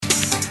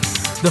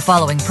The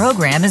following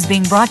program is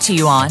being brought to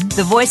you on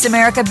the Voice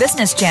America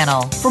Business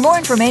Channel. For more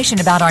information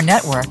about our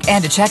network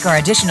and to check our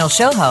additional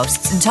show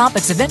hosts and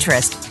topics of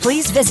interest,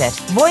 please visit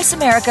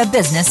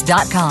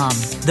voiceamericabusiness.com.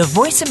 The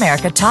Voice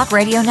America Talk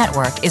Radio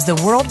Network is the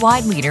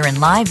worldwide leader in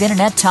live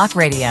Internet talk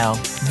radio.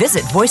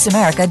 Visit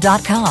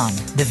voiceamerica.com.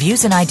 The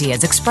views and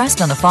ideas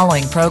expressed on the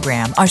following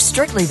program are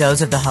strictly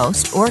those of the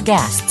host or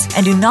guests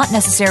and do not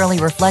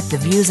necessarily reflect the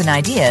views and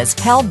ideas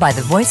held by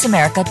the Voice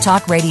America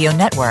Talk Radio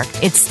Network,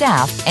 its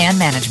staff, and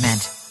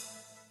management.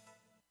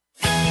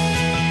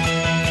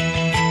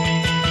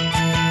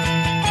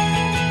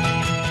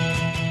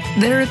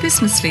 There are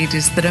business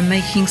leaders that are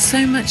making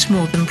so much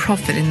more than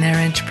profit in their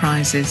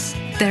enterprises.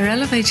 They're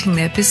elevating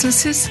their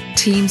businesses,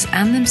 teams,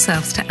 and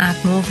themselves to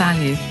add more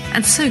value.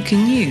 And so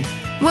can you.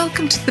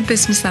 Welcome to the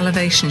Business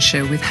Elevation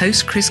Show with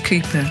host Chris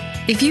Cooper.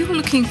 If you are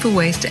looking for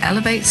ways to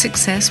elevate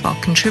success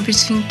while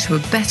contributing to a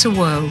better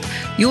world,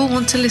 you'll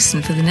want to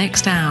listen for the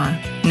next hour.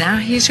 Now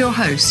here's your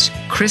host,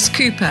 Chris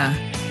Cooper.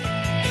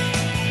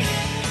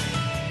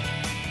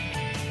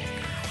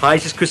 Hi,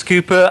 this is Chris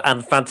Cooper,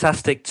 and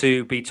fantastic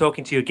to be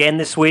talking to you again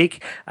this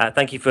week.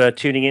 Thank you for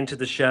tuning into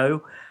the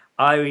show.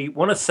 I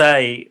want to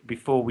say,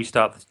 before we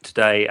start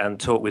today and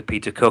talk with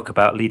Peter Cook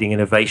about leading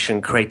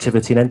innovation,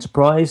 creativity and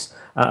enterprise,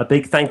 a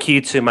big thank you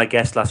to my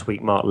guest last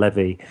week, Mark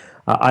Levy.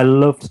 I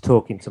loved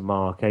talking to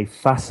Mark, a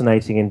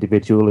fascinating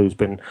individual who's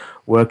been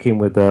working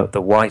with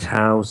the White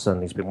House,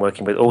 and he's been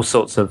working with all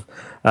sorts of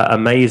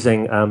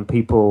amazing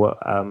people,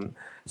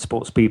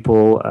 sports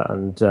people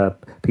and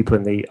people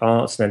in the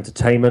arts and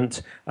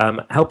entertainment,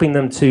 helping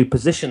them to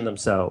position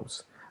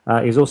themselves.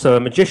 He's also a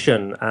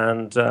magician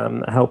and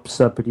helps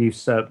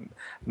produce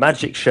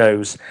magic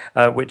shows,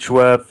 which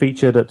were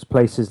featured at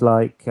places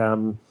like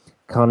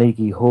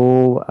Carnegie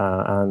Hall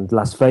and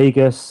Las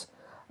Vegas.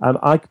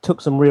 I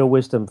took some real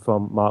wisdom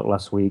from Mark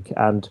last week,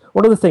 and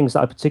one of the things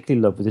that I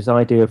particularly love was this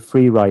idea of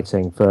free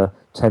writing for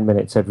 10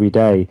 minutes every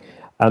day.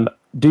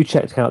 Do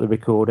check out the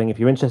recording if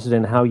you're interested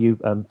in how you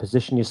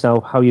position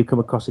yourself, how you come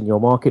across in your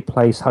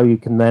marketplace, how you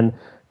can then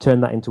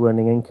turn that into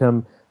earning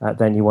income.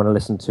 Then you want to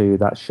listen to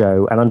that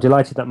show. And I'm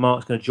delighted that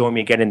Mark's going to join me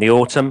again in the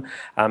autumn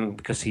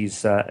because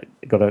he's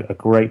got a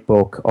great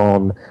book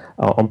on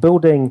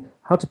building,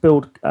 how to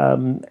build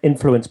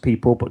influence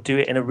people, but do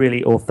it in a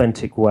really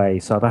authentic way.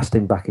 So I've asked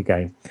him back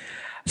again.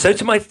 So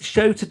to my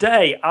show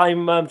today,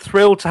 I'm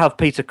thrilled to have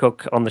Peter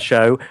Cook on the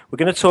show. We're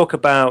going to talk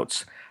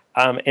about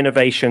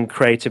innovation,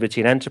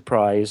 creativity and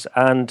enterprise,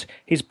 and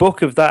his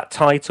book of that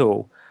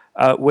title,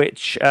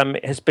 which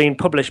has been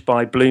published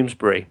by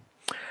Bloomsbury.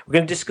 We're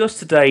going to discuss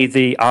today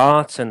the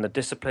art and the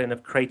discipline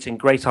of creating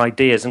great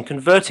ideas and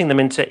converting them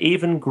into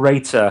even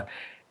greater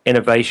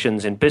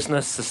innovations in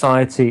business,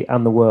 society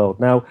and the world.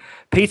 Now,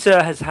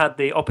 Peter has had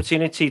the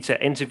opportunity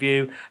to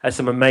interview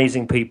some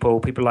amazing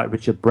people like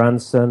Richard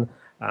Branson,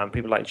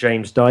 people like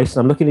James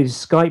Dyson. I'm looking at his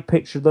Skype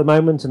picture at the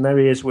moment, and there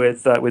he is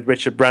with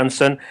Richard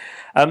Branson.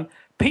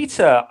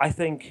 Peter, I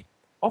think,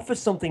 offers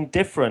something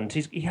different.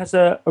 He has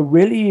a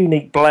really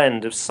unique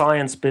blend of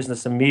science,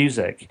 business and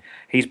music.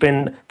 He's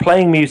been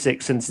playing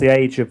music since the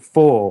age of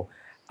 4,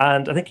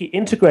 and I think he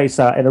integrates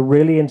that in a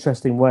really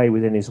interesting way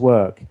within his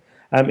work.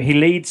 He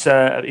leads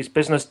his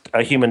business,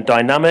 Human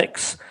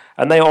Dynamics,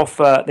 and they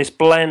offer this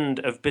blend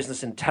of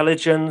business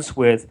intelligence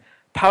with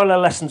parallel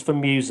lessons for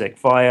music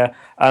via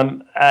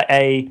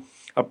a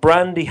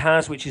brand he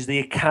has, which is the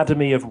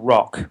Academy of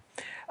Rock.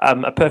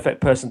 A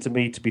perfect person to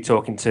me to be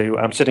talking to.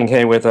 I'm sitting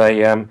here with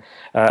an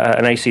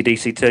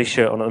AC/DC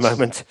T-shirt on at the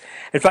moment.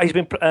 In fact, he's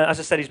been, as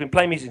I said, he's been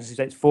playing music since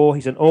age 4.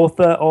 He's an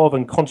author of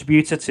and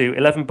contributor to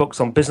 11 books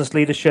on business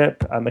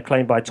leadership,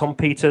 acclaimed by Tom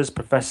Peters,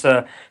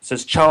 Professor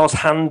says Charles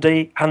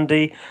Handy,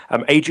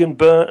 Adrian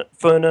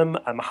Burnham,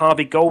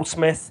 Harvey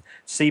Goldsmith,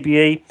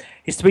 CBE.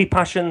 His 3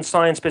 passions,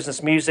 science,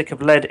 business, music,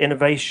 have led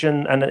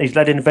innovation, and he's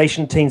led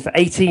innovation teams for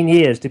 18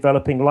 years,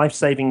 developing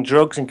life-saving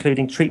drugs,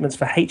 including treatments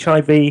for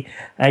HIV,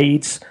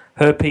 AIDS,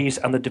 herpes,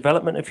 and the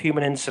development of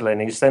human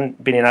insulin. He's then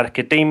been in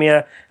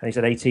academia, and he's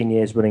had 18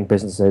 years running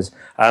businesses.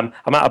 I'm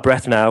out of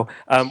breath now.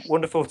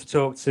 Wonderful to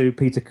talk to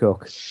Peter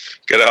Cook.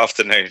 Good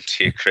afternoon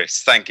to you,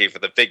 Chris. Thank you for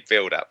the big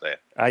build-up there.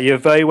 You're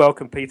very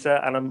welcome,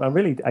 Peter, and I'm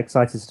really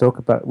excited to talk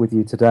with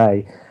you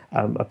today.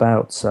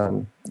 About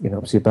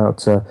obviously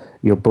about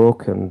your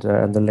book and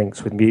the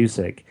links with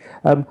music.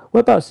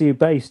 Whereabouts are you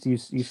based? You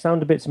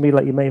sound a bit to me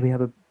like you maybe have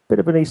a bit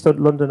of an East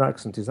London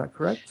accent. Is that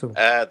correct?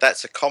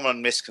 That's a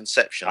common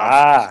misconception.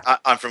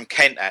 I'm from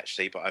Kent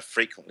actually, but I've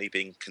frequently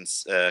been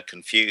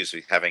confused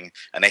with having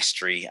an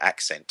estuary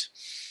accent.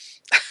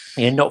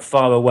 You're not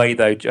far away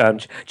though.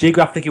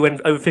 Geographically, when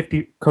over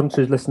 50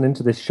 countries listening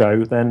to this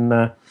show,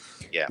 then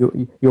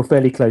you're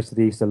fairly close to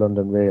the East of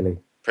London, really.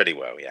 Pretty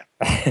well, yeah.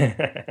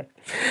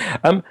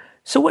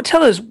 So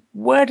tell us,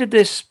 where did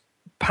this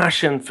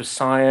passion for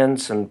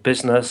science and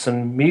business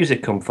and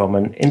music come from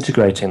and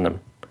integrating them?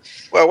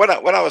 Well,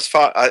 when I was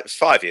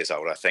 5 years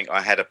old, I think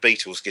I had a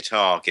Beatles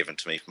guitar given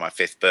to me for my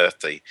 5th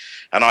birthday,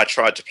 and I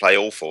tried to play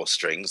all 4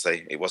 strings.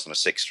 It wasn't a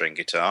 6-string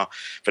guitar,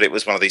 but it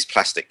was one of these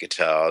plastic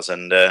guitars,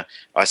 and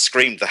I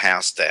screamed the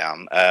house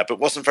down, but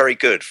wasn't very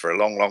good for a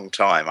long, long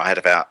time. I had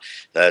about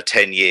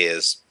 10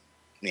 years.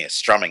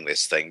 Strumming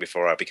this thing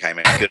before I became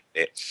any good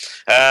at it.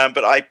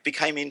 But I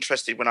became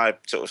interested when I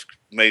sort of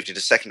moved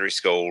into secondary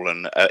school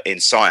and in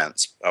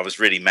science. I was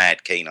really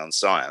mad keen on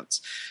science.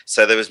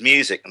 So there was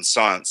music and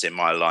science in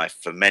my life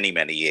for many,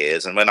 many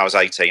years. And when I was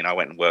 18, I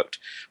went and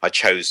I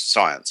chose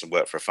science and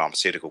worked for a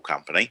pharmaceutical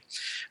company.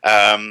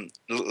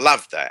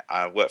 Loved that.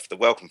 I worked for the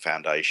Wellcome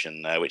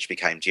Foundation, which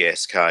became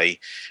GSK.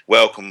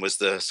 Wellcome was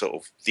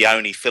the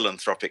only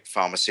philanthropic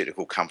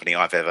pharmaceutical company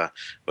I've ever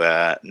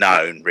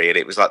known, really.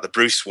 It was like the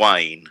Bruce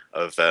Wayne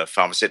of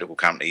pharmaceutical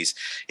companies.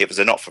 It was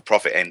a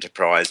not-for-profit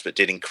enterprise, but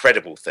did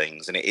incredible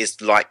things. And it is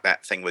like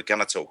that thing we're going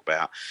to talk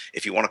about.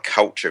 If you want a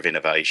culture of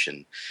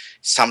innovation,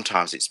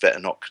 sometimes it's better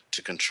not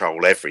to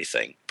control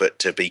everything, but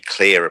to be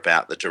clear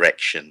about the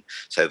direction.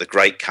 So the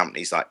great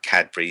companies like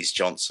Cadbury's,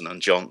 Johnson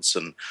 &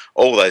 Johnson,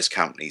 all those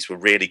companies were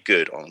really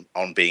good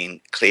on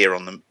being clear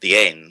on the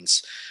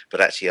ends,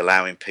 but actually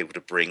allowing people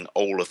to bring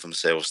all of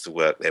themselves to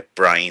work, their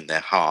brain, their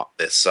heart,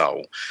 their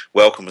soul.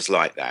 Wellcome was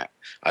like that.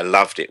 I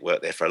loved it,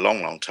 worked there for a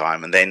long, long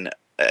time, and then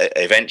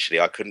eventually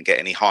I couldn't get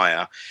any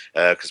higher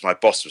because my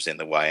boss was in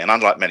the way. And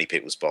unlike many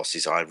people's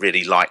bosses, I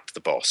really liked the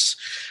boss.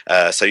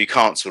 So you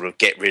can't sort of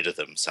get rid of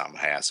them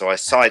somehow. So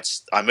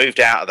I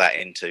moved out of that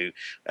into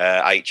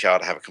HR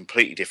to have a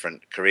completely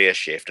different career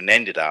shift, and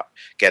ended up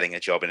getting a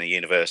job in a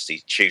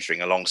university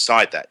tutoring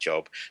alongside that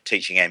job,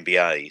 teaching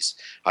MBAs.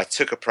 I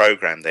took a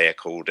program there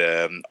called,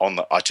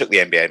 I took the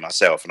MBA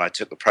myself, and I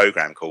took the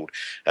program called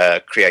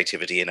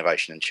Creativity,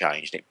 Innovation and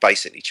Change. And it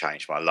basically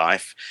changed my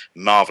life.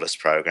 Marvellous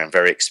program,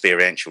 very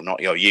experiential,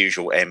 not your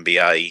usual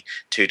MBA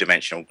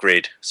two-dimensional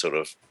grid sort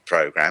of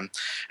program.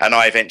 And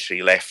I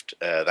eventually left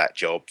that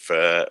job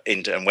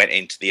and went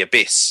into the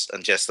abyss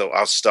and just thought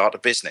I'll start a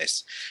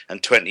business.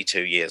 And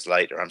 22 years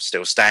later, I'm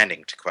still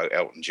standing, to quote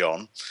Elton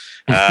John.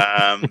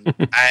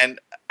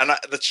 And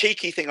the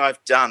cheeky thing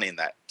I've done in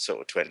that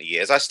sort of 20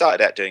 years, I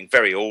started out doing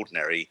very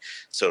ordinary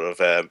sort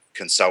of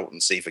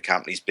consultancy for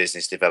companies,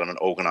 business development,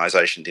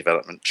 organisation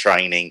development,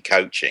 training,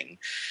 coaching.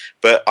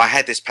 But I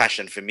had this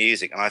passion for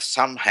music, and I've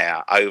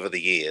somehow, over the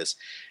years,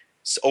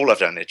 all I've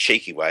done in a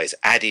cheeky way is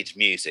added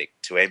music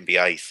to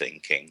MBA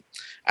thinking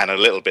and a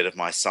little bit of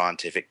my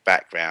scientific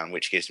background,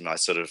 which gives me my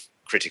sort of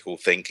critical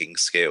thinking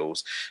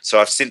skills.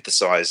 So I've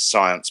synthesized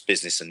science,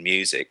 business and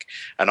music,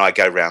 and I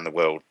go around the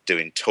world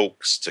doing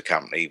talks to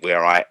company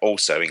where I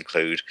also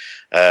include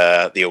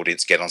the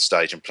audience get on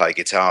stage and play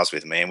guitars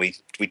with me, and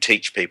we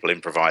teach people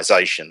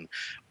improvisation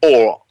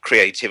or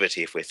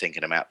creativity, if we're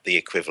thinking about the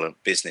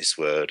equivalent business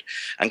word,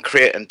 and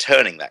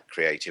turning that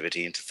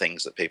creativity into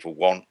things that people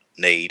want,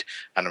 need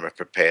and are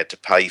prepared to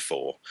pay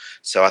for.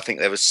 So I think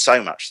there was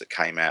so much that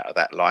came out of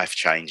that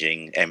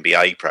life-changing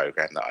MBA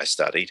program that I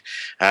studied.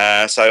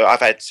 So I've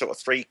had sort of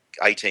 3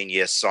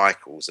 18-year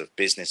cycles of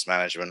business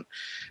management,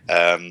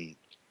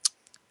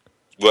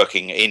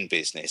 working in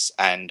business,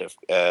 and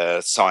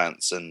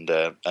science and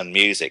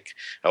music,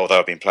 although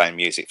I've been playing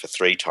music for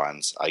 3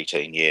 times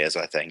 18 years,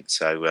 I think.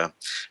 So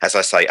as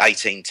I say,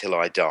 18 till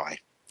I die.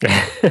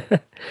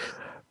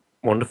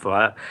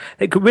 Wonderful.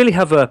 It could really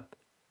have a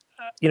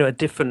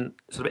different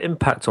sort of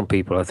impact on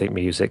people, I think,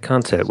 music,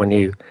 can't it?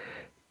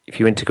 If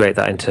you integrate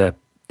that into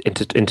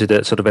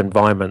the sort of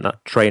environment,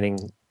 that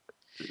training.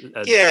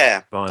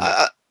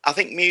 I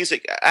think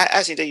music,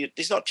 as indeed,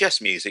 it's not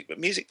just music, but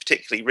music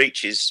particularly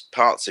reaches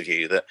parts of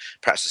you that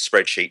perhaps a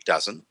spreadsheet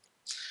doesn't.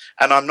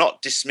 And I'm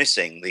not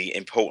dismissing the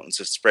importance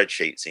of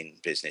spreadsheets in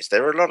business.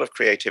 There are a lot of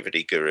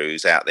creativity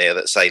gurus out there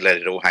that say, let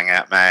it all hang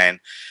out,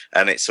 man.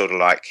 And it's sort of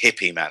like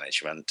hippie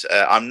management.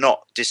 I'm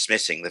not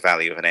dismissing the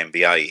value of an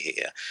MBA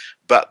here,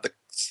 but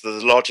the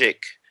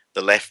logic,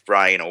 the left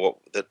brain, or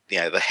the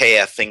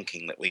hare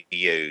thinking that we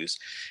use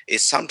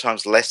is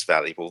sometimes less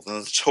valuable than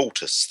the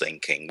tortoise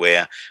thinking,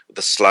 where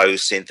the slow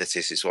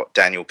synthesis is what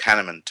Daniel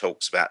Kahneman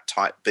talks about,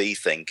 type B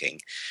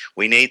thinking.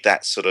 We need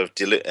that sort of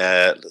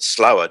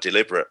slower,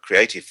 deliberate,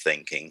 creative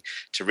thinking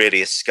to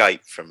really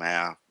escape from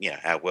our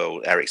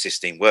world, our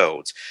existing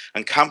worlds.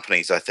 And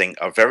companies, I think,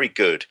 are very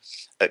good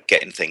at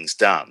getting things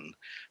done,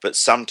 but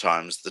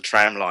sometimes the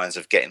tram lines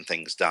of getting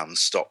things done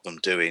stop them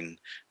doing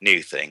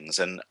new things.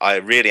 And I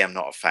really am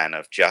not a fan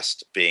of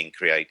just being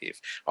creative.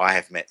 I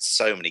have met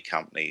so many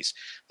companies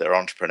that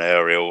are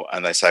entrepreneurial,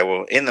 and they say,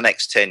 well, in the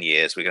next 10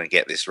 years, we're going to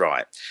get this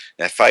right.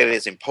 Now, failure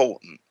is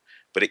important,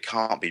 but it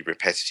can't be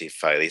repetitive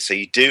failure. So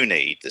you do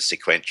need the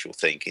sequential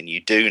thinking.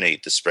 You do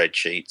need the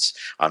spreadsheets.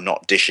 I'm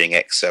not dishing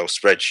Excel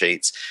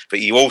spreadsheets,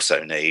 but you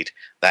also need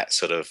that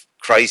sort of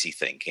crazy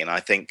thinking. I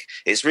think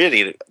it's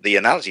really, the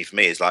analogy for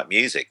me is like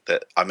music,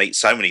 that I meet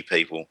so many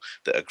people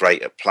that are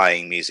great at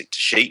playing music to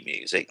sheet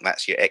music, and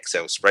that's your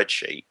Excel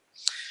spreadsheet.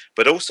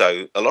 But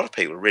also, a lot of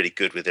people are really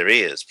good with their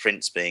ears.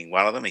 Prince being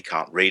one of them, he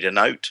can't read a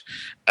note.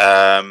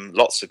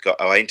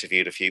 I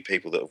interviewed a few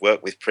people that have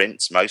worked with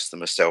Prince. Most of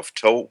them are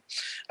self-taught.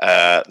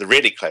 The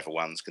really clever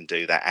ones can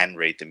do that and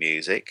read the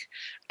music.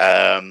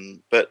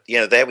 But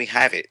there we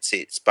have it.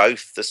 It's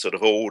both the sort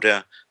of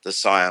order, the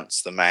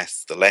science, the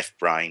maths, the left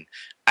brain,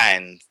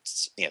 and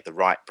the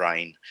right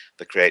brain,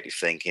 the creative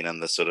thinking,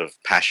 and the sort of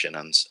passion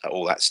and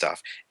all that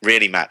stuff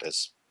really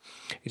matters.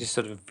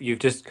 You've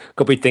just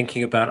got me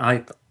thinking about.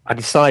 I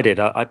decided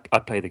I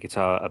play the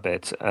guitar a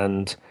bit,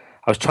 and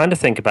I was trying to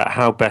think about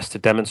how best to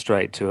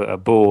demonstrate to a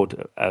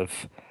board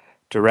of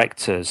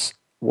directors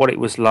what it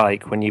was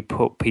like when you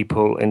put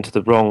people into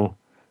the wrong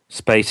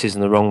spaces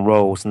and the wrong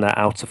roles and they're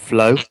out of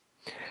flow.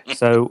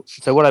 So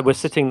we're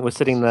sitting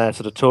there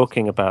sort of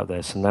talking about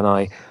this, and then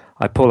I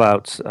pull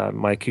out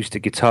my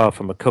acoustic guitar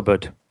from a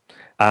cupboard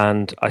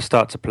and I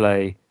start to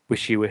play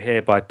Wish You Were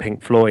Here by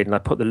Pink Floyd, and I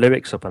put the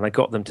lyrics up and I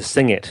got them to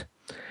sing it.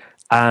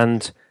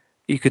 And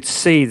you could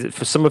see that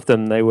for some of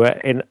them, they were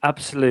in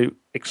absolute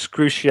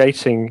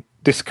excruciating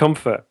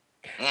discomfort.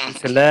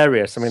 It's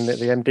hilarious. I mean, the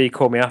MD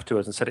called me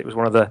afterwards and said it was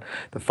one of the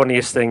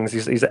funniest things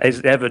he's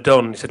ever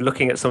done. He said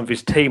looking at some of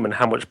his team and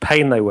how much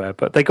pain they were,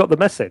 but they got the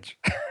message.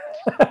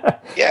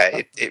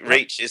 Yeah, it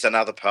reaches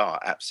another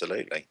part,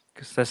 absolutely.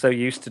 Because they're so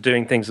used to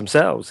doing things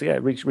themselves. Yeah,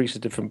 it reached a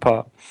different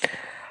part.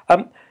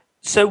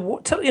 So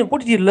what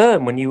did you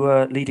learn when you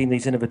were leading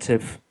these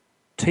innovative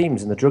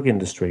teams in the drug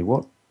industry?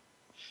 What?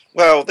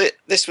 Well,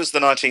 this was the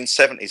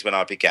 1970s when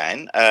I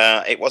began.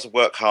 It was a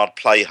work hard,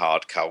 play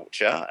hard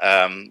culture.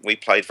 We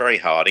played very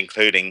hard,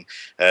 including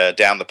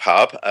down the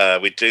pub.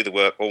 We'd do the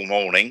work all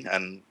morning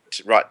and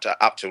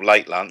up till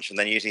late lunch, and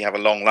then usually have a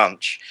long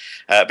lunch.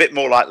 A bit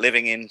more like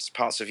living in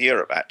parts of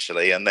Europe,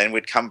 actually. And then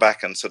we'd come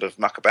back and sort of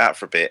muck about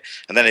for a bit,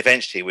 and then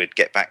eventually we'd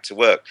get back to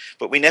work.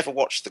 But we never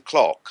watched the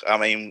clock. I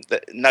mean,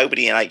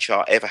 nobody in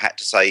HR ever had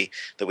to say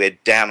that we're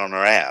down on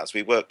our hours.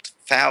 We worked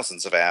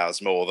thousands of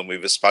hours more than we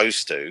were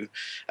supposed to.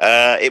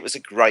 It was a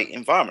great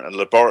environment, a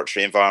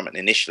laboratory environment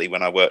initially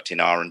when I worked in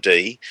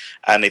R&D,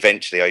 and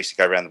eventually I used to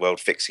go around the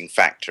world fixing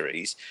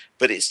factories.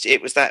 But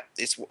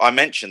I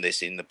mentioned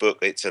this in the book.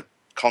 It's a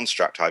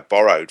construct I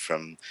borrowed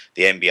from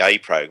the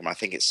MBA program. I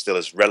think it's still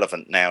as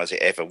relevant now as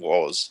it ever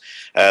was.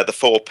 The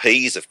 4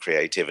 Ps of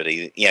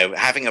creativity,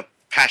 having a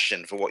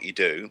passion for what you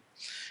do,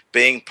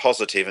 being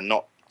positive and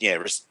not,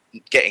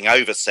 getting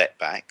over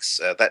setbacks.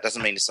 That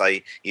doesn't mean to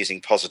say using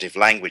positive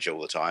language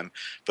all the time,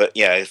 but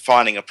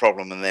finding a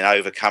problem and then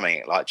overcoming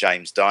it, like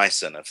James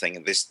Dyson, of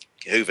thinking this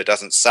Hoover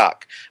doesn't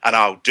suck and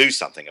I'll do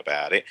something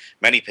about it.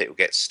 Many people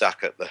get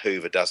stuck at the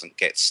Hoover doesn't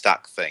get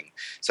stuck thing.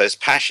 So it's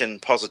passion,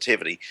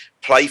 positivity,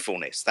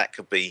 playfulness. That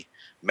could be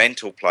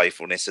mental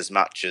playfulness as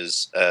much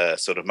as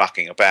sort of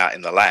mucking about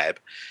in the lab,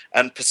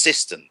 and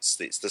persistence.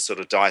 It's the sort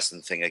of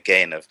Dyson thing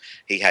again of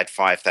he had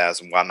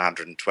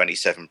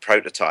 5,127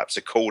 prototypes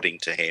according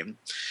to him.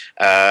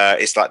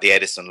 It's like the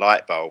Edison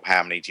light bulb.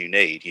 How many do you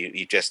need?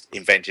 You just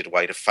invented a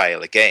way to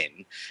fail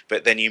again,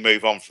 but then you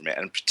move on from it,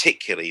 and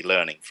particularly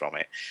learning from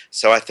it.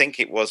 So I think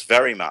it was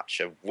very much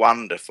a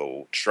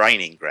wonderful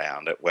training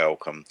ground at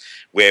Wellcome,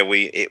 where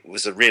it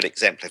was a real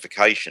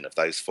exemplification of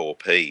those 4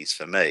 Ps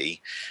for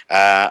me.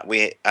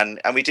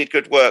 We did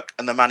good work,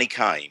 and the money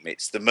came.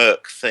 It's the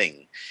Merck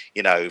thing,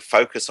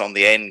 focus on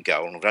the end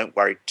goal and don't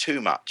worry too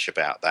much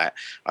about that.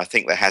 I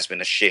think there has been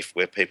a shift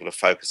where people are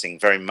focusing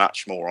very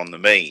much more on the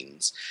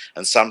means,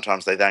 and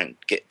sometimes they don't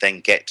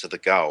get to the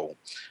goal.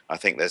 I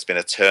think there's been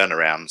a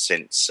turnaround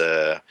since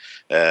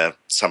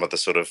some of the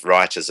sort of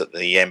writers at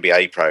the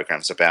MBA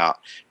programs about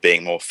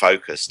being more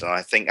focused, and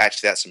I think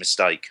actually that's a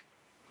mistake.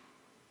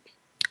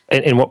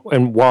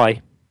 And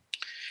why?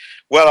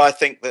 Well, I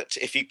think that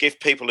if you give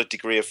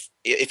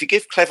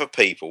clever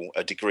people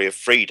a degree of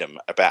freedom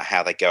about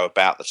how they go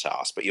about the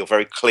task, but you're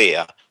very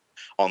clear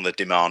on the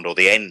demand or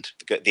the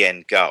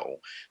end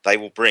goal, they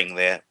will bring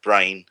their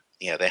brain,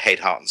 their head,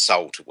 heart and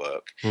soul to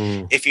work.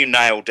 If you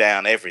nail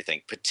down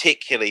everything,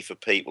 particularly for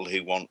people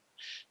who want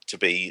to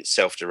be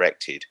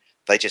self-directed,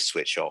 they just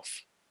switch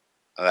off.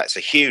 And that's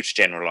a huge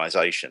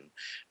generalization,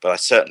 but I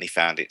certainly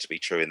found it to be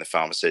true in the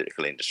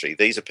pharmaceutical industry.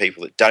 These are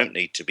people that don't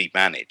need to be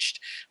managed,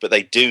 but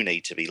they do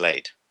need to be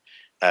led.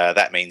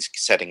 That means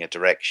setting a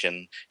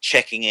direction,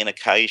 checking in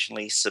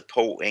occasionally,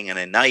 supporting and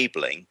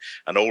enabling,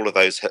 and all of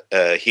those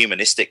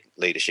humanistic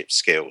leadership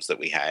skills that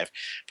we have.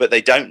 But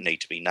they don't need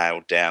to be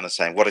nailed down and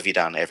saying, what have you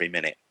done every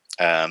minute?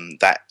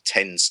 That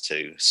tends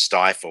to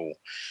stifle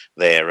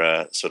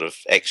their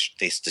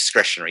this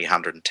discretionary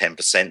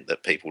 110%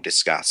 that people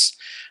discuss.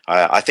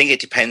 I think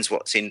it depends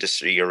what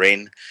industry you're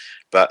in,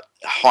 but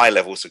high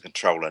levels of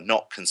control are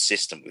not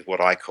consistent with what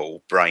I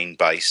call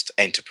brain-based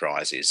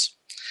enterprises,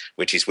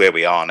 which is where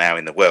we are now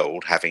in the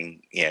world,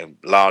 having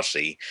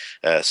largely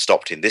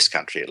stopped in this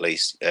country at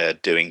least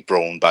doing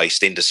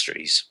brawn-based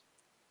industries.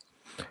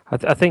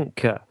 I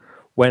think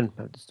when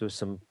there was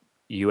some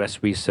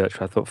US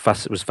research I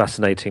thought was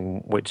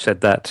fascinating, which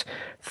said that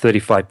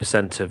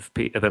 35%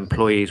 of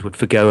employees would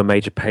forgo a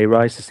major pay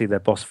rise to see their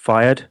boss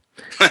fired.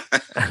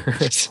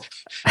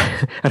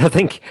 And I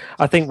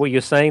think what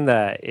you're saying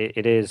there,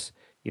 it is,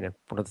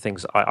 one of the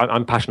things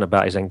I'm passionate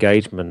about is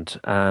engagement.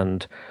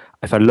 And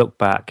if I look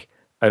back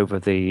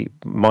over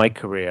my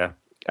career,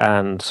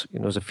 and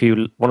there's a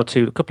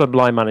couple of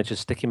line managers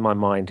stick in my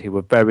mind who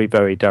were very,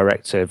 very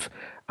directive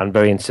and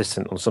very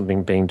insistent on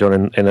something being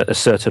done in a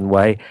certain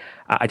way.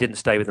 I didn't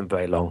stay with them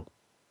very long.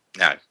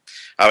 No.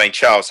 I mean,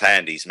 Charles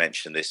Handy's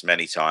mentioned this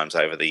many times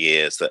over the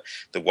years, that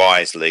the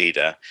wise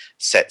leader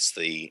sets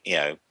the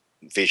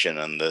vision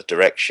and the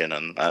direction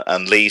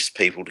and leaves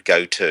people to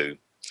go to.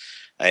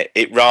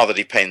 It rather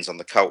depends on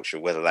the culture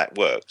whether that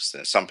works.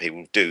 Some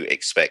people do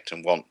expect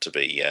and want to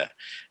be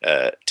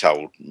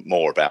told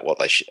more about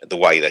the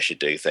way they should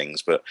do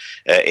things. But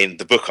in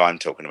the book I'm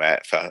talking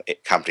about for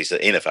companies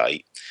that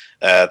innovate,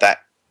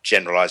 that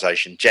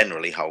generalisation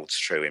generally holds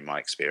true in my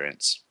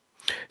experience.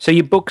 So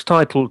your book's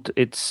titled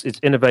it's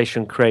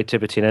Innovation,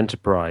 Creativity and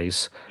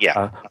Enterprise.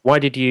 Yeah. Why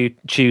did you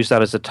choose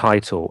that as a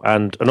title?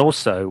 And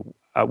also,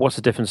 what's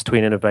the difference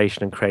between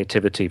innovation and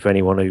creativity for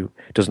anyone who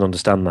doesn't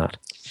understand that?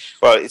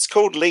 Well, it's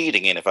called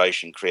Leading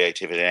Innovation,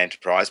 Creativity and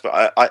Enterprise,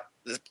 but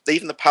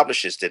even the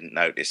publishers didn't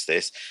notice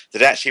this,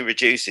 that it actually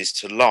reduces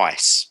to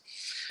lice.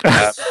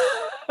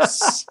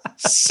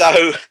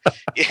 So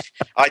yeah,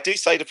 I do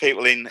say to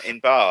people in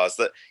bars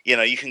that,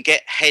 you can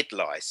get head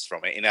lice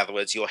from it. In other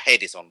words, your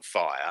head is on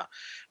fire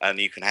and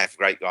you can have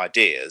great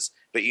ideas,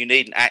 but you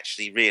needn't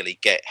actually really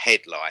get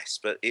head lice.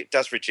 But it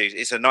does reduce.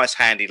 It's a nice,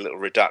 handy little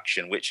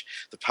reduction, which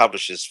the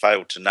publishers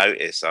failed to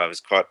notice. I was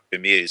quite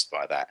bemused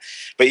by that.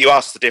 But you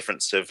asked the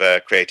difference of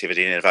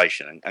creativity and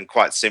innovation, and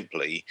quite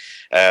simply,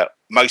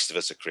 most of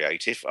us are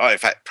creative. In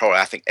fact, probably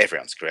I think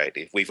everyone's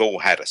creative. We've all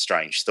had a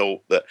strange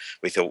thought that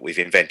we thought we've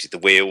invented the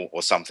wheel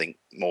or something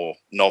more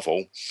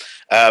novel,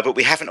 but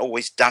we haven't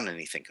always done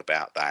anything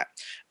about that.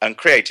 And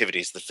creativity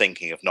is the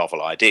thinking of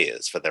novel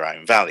ideas for their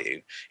own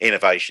value.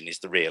 Innovation is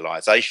the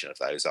realization of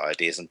those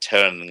ideas and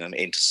turning them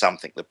into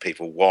something that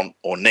people want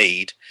or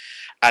need.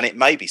 And it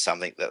may be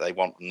something that they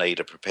want and need,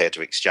 are prepared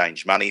to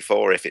exchange money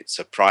for. If it's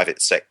a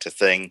private sector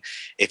thing,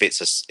 if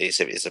it's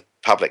a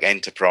public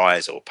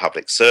enterprise or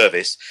public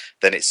service,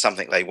 then it's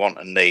something they want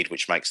and need,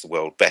 which makes the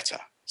world better.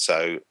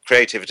 So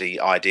creativity,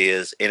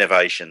 ideas,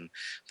 innovation,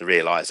 the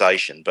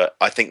realization. But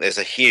I think there's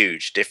a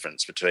huge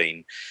difference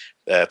between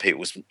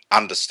people's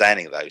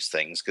understanding of those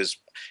things, because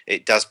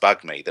it does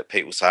bug me that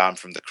people say, I'm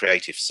from the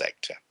creative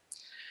sector.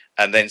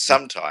 And then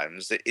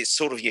sometimes it's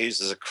sort of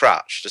used as a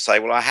crutch to say,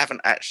 well, I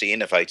haven't actually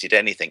innovated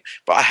anything,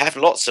 but I have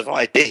lots of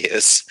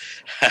ideas.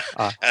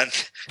 And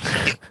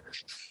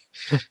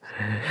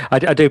I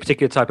do a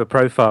particular type of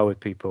profile with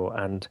people,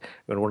 and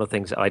one of the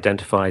things that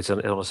identifies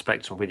on a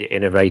spectrum with your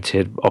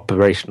innovative,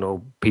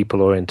 operational,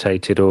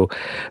 people-orientated, or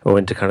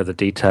into kind of the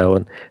detail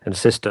and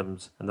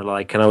systems and the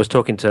like. And I was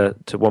talking to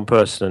one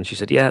person, and she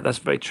said, "Yeah, that's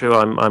very true.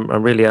 I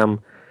really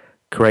am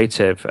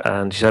creative."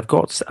 And she said,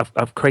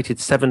 I've created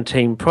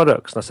 17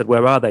 products. And I said,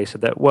 "Where are they?" She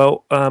said,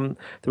 "Well,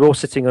 they're all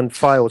sitting on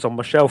files on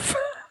my shelf."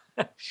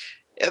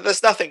 Yeah,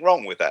 there's nothing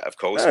wrong with that, of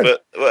course, no.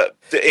 But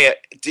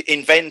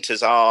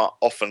inventors are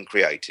often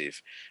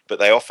creative, but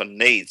they often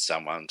need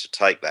someone to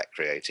take that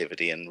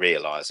creativity and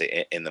realise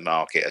it in the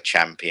market, a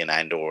champion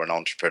and or an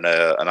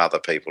entrepreneur and other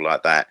people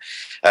like that.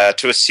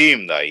 To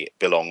assume they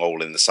belong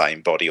all in the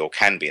same body or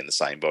can be in the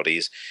same body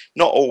is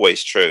not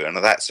always true, and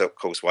that's, of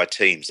course, why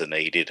teams are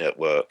needed at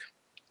work.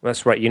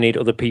 That's right. You need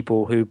other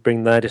people who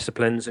bring their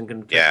disciplines and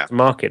can take the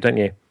market, don't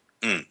you?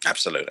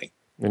 Absolutely.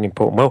 Really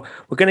important. Well,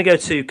 we're going to go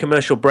to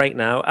commercial break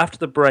now. After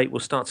the break, we'll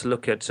start to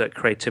look at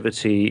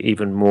creativity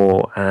even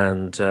more,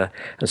 and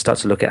start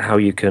to look at how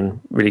you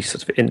can really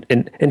sort of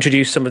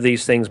introduce some of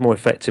these things more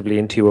effectively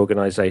into your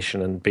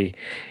organisation and be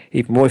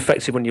even more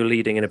effective when you're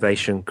leading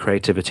innovation,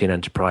 creativity, and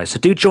enterprise. So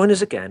do join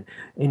us again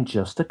in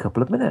just a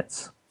couple of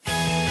minutes.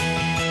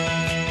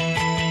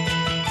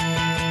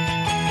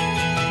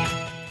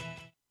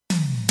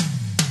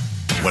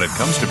 When it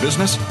comes to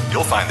business,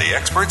 you'll find the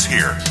experts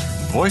here.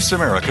 Voice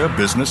America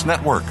Business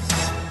Network.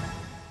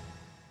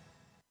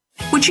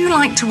 Would you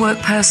like to work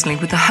personally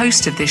with the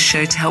host of this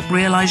show to help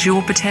realize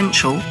your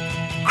potential?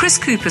 Chris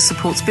Cooper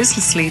supports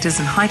business leaders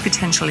and high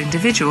potential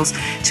individuals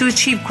to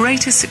achieve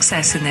greater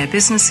success in their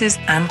businesses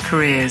and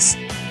careers.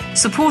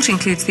 Support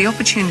includes the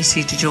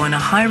opportunity to join a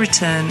high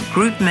return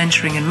group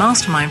mentoring and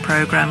mastermind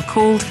program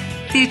called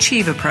the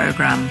Achiever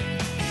Program.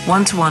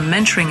 One-to-one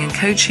mentoring and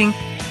coaching,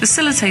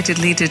 facilitated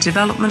leader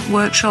development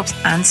workshops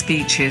and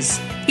speeches.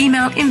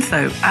 Email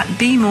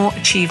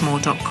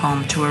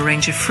info@bemoreachievemore.com to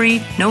arrange a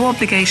free,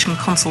 no-obligation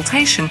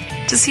consultation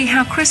to see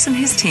how Chris and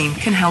his team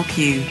can help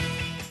you.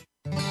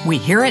 We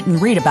hear it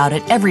and read about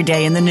it every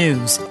day in the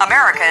news.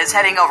 America is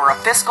heading over a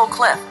fiscal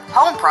cliff.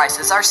 Home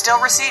prices are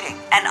still receding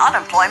and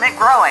unemployment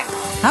growing.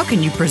 How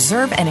can you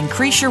preserve and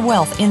increase your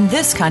wealth in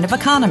this kind of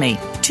economy?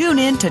 Tune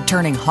in to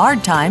Turning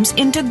Hard Times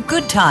into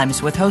Good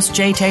Times with host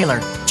Jay Taylor.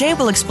 Jay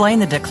will explain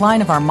the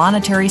decline of our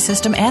monetary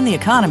system and the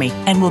economy,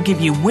 and will give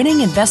you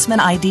winning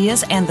investment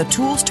ideas and the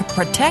tools to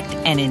protect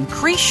and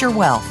increase your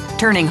wealth.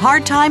 Turning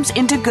Hard Times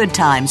into Good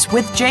Times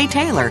with Jay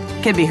Taylor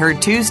can be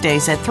heard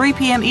Tuesdays at 3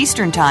 p.m.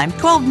 Eastern Time,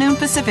 12 noon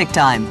Pacific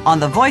Time on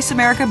the Voice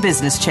America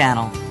Business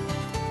Channel.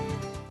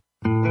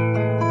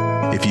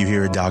 If you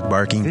hear a dog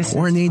barking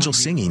or an angel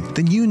singing,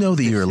 then you know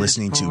that you are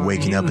listening to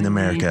Waking Up in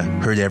America.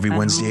 Heard every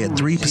Wednesday at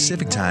 3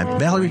 Pacific Time,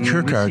 Valerie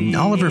Kirkard and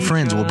all of her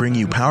friends will bring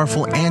you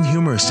powerful and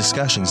humorous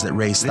discussions that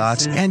raise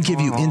thoughts and give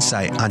you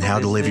insight on how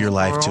to live your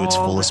life to its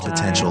fullest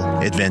potential.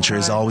 Adventure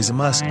is always a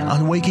must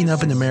on Waking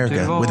Up in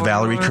America with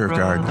Valerie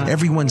Kirkard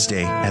every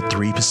Wednesday at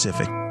 3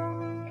 Pacific.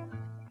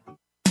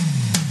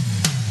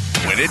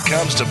 When it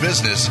comes to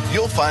business,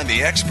 you'll find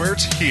the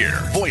experts here.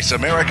 Voice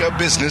America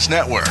Business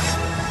Network.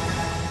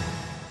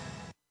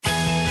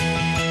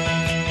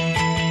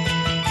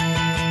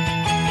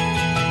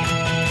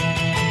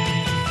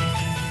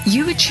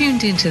 You are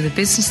tuned into the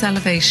Business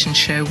Elevation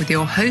Show with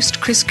your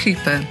host, Chris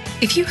Cooper.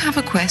 If you have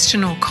a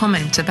question or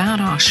comment about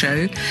our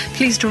show,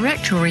 please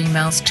direct your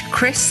emails to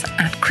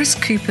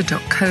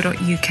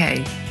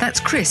chris@chriscooper.co.uk. That's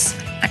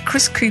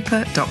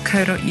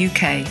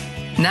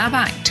chris@chriscooper.co.uk. Now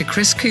back to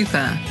Chris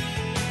Cooper.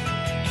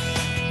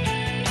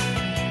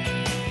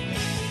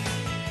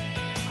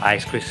 Hi,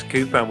 it's Chris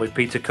Cooper. I'm with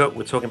Peter Cook.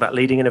 We're talking about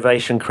leading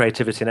innovation,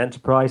 creativity, and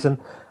enterprise.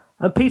 And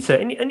Peter,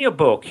 in your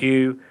book,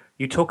 you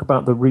talk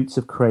about the roots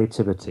of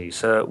creativity.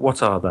 So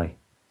what are they?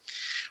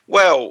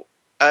 Well,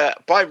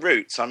 by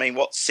roots, I mean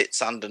what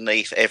sits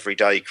underneath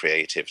everyday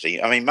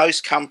creativity. I mean,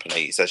 most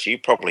companies, as you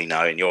probably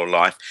know in your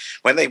life,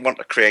 when they want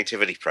a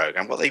creativity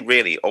program, what they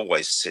really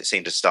always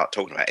seem to start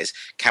talking about is,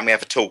 can we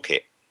have a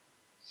toolkit?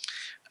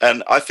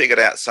 And I figured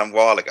out some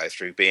while ago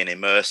through being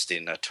immersed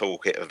in a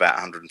toolkit of about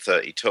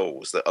 130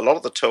 tools that a lot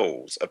of the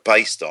tools are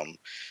based on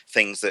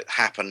things that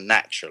happen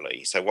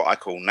naturally. So what I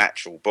call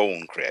natural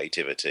born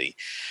creativity.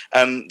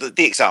 And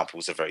the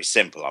examples are very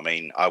simple. I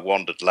mean, I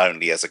wandered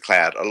lonely as a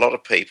cloud. A lot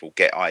of people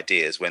get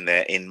ideas when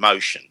they're in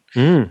motion.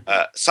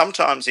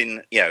 Sometimes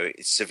in,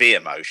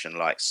 severe motion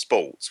like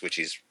sports, which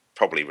is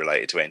probably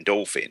related to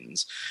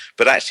endorphins,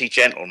 but actually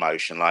gentle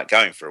motion like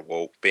going for a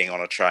walk, being on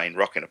a train,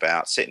 rocking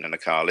about, sitting in a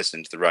car,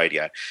 listening to the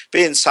radio,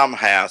 being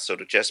somehow sort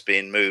of just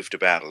being moved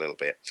about a little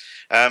bit.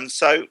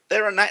 So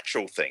there are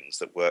natural things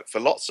that work for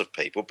lots of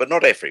people, but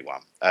not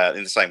everyone,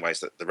 in the same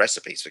ways that the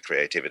recipes for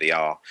creativity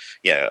are,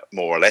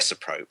 more or less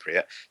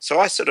appropriate.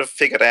 So I sort of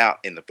figured out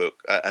in the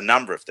book a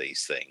number of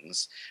these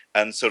things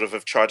and sort of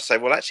have tried to say,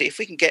 well, actually, if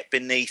we can get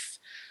beneath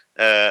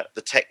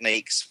the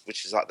techniques,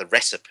 which is like the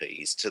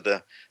recipes, to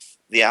the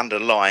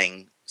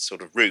underlying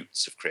sort of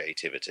roots of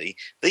creativity,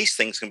 these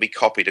things can be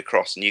copied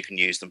across and you can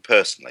use them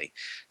personally.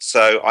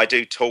 So I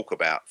do talk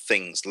about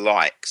things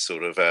like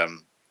sort of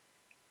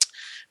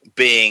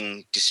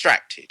being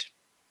distracted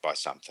by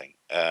something,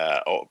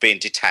 or being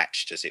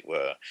detached, as it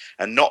were,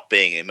 and not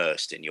being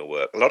immersed in your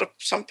work.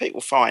 Some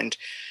people find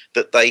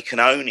that they can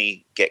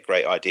only get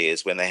great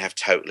ideas when they have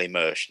total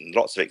immersion.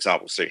 Lots of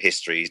examples through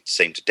history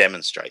seem to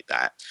demonstrate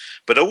that.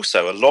 But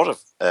also a lot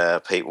of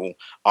people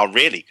are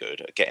really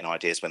good at getting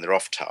ideas when they're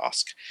off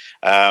task.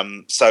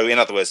 So in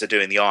other words, they're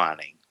doing the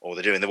ironing or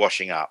they're doing the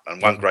washing up.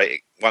 And one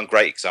great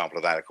example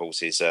of that, of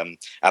course, is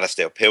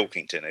Alastair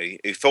Pilkington,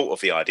 who thought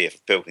of the idea for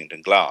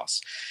Pilkington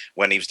glass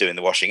when he was doing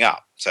the washing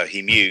up. So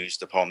he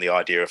mused upon the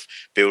idea of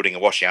building a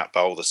washing up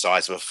bowl the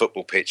size of a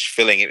football pitch,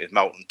 filling it with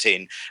molten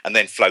tin, and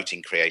then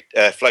floating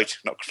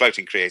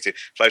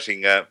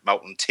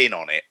molten tin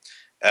on it.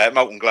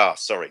 Molten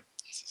glass, sorry.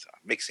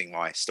 Mixing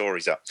my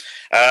stories up.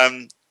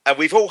 And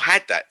we've all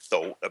had that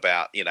thought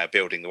about,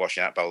 building the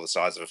washing up bowl the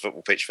size of a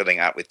football pitch, filling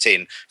it out with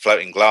tin,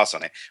 floating glass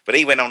on it. But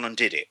he went on and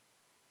did it.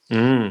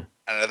 And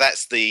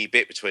that's the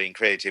bit between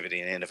creativity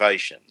and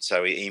innovation.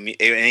 So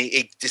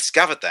he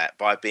discovered that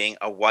by being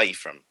away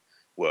from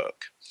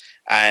work.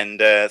 And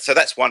so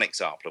that's one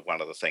example of one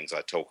of the things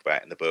I talk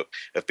about in the book,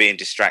 of being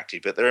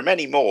distracted. But there are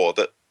many more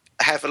that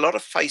have a lot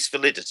of face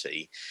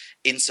validity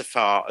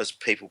insofar as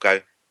people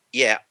go,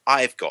 yeah,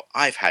 I've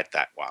had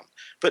that one,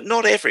 but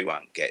not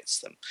everyone gets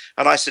them.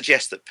 And I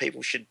suggest that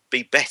people should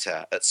be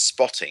better at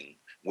spotting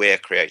where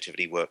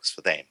creativity works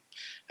for them,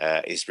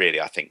 is really,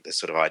 I think, the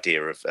sort of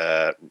idea of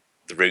the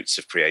roots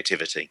of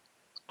creativity.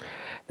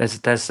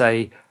 There's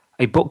a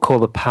book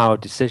called The Power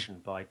of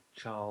Decision by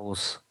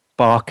Charles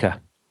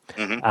Barker.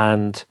 Mm-hmm.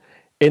 And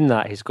in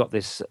that, he's got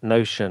this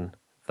notion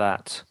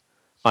that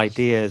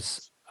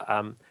ideas,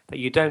 that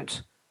you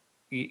don't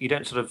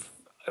sort of,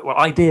 well,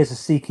 ideas are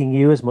seeking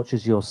you as much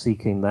as you're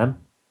seeking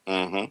them.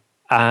 Mm-hmm.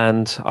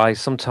 And I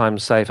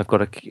sometimes say, if I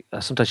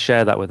sometimes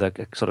share that with a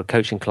sort of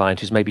coaching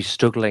client who's maybe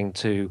struggling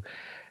to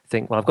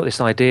think, well, I've got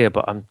this idea,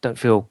 but I don't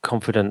feel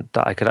confident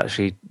that I could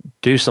actually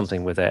do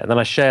something with it. And then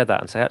I share that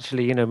and say,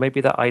 actually,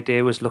 maybe that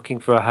idea was looking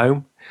for a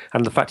home,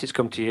 and the fact it's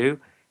come to you,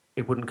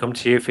 it wouldn't come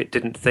to you if it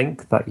didn't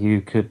think that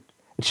you could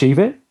achieve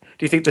it.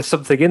 Do you think there's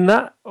something in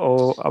that,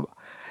 or?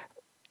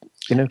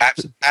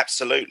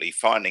 Absolutely,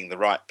 finding the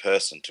right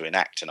person to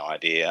enact an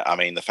idea. I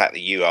mean, the fact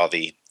that you are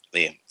the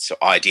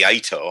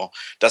ideator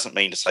doesn't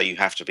mean to say you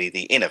have to be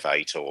the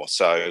innovator.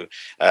 So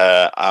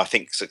I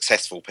think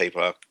successful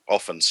people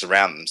often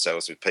surround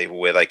themselves with people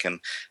where they can,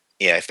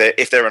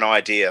 if they're an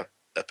idea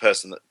a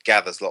person that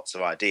gathers lots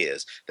of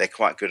ideas, they're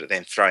quite good at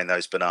then throwing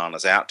those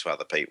bananas out to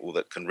other people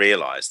that can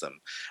realise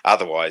them.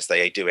 Otherwise,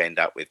 they do end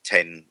up with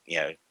 10,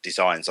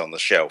 designs on the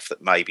shelf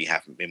that maybe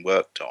haven't been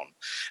worked on.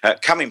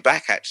 Coming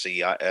back actually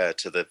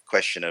to the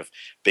question of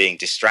being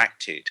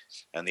distracted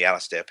and the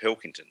Alastair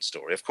Pilkington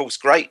story, of course,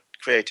 great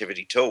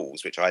creativity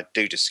tools, which I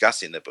do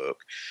discuss in the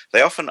book,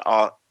 they often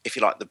are, if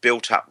you like, the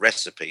built-up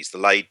recipes, the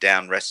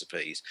laid-down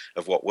recipes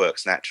of what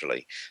works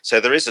naturally. So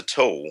there is a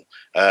tool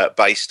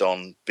based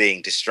on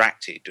being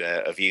distracted,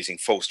 of using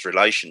forced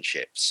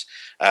relationships,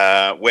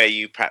 where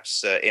you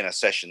perhaps in a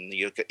session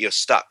you're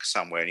stuck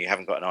somewhere and you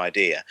haven't got an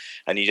idea,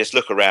 and you just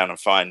look around and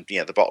find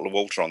the bottle of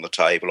water on the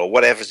table or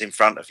whatever's in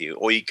front of you,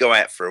 or you go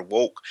out for a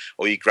walk,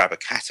 or you grab a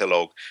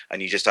catalogue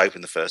and you just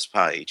open the first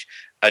page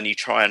and you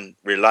try and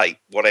relate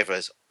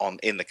whatever's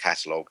in the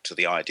catalogue to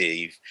the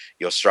idea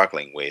you're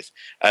struggling with.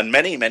 And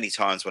many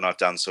times when I've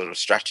done sort of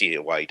strategy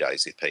away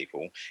days with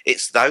people,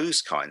 it's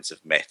those kinds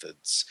of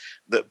methods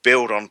that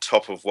build on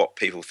top of what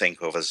people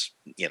think of as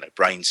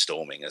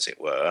brainstorming, as it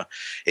were.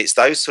 It's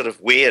those sort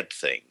of weird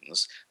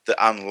things that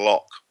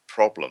unlock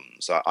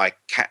problems. I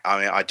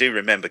do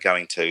remember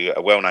going to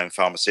a well-known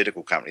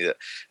pharmaceutical company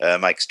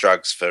that makes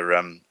drugs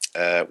for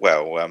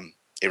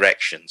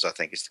erections, I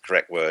think is the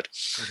correct word.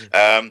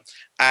 Mm-hmm.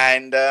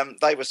 And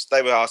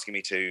they were asking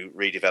me to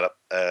redevelop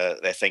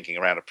their thinking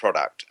around a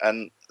product,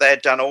 and they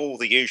had done all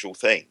the usual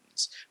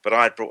things, but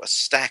I had brought a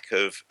stack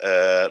of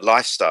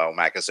lifestyle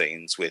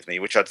magazines with me,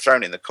 which I'd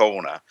thrown in the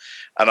corner,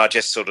 and I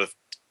just sort of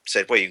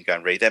said, well, you can go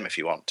and read them if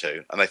you want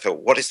to. And they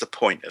thought, what is the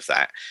point of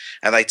that?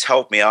 And they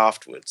told me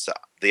afterwards that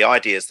the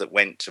ideas that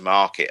went to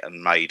market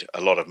and made a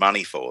lot of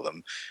money for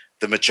them,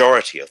 the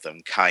majority of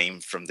them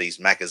came from these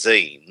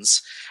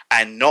magazines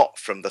and not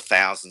from the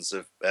thousands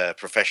of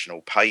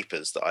professional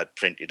papers that I'd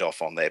printed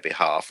off on their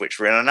behalf, which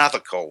were in another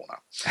corner.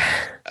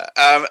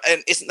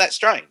 And isn't that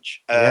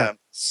strange? Yeah.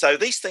 So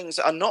these things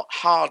are not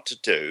hard to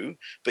do,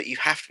 but you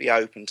have to be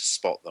open to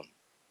spot them.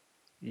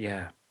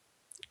 Yeah.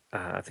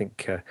 I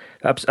think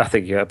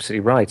you're absolutely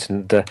right.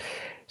 And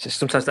it's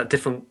sometimes that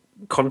different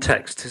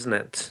context, isn't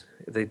it?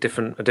 A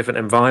different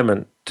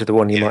environment to the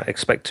one you might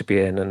expect to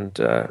be in. And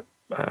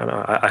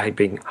I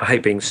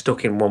hate being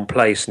stuck in one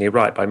place. And you're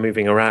right, by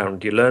moving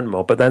around, you learn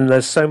more. But then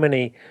there's so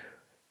many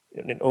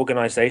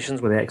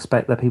organisations where they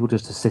expect their people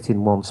just to sit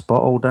in one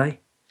spot all day.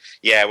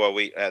 Yeah, well,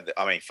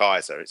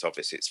 Pfizer, it's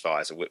obvious it's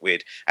Pfizer.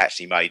 We'd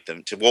actually made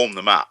them, to warm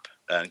them up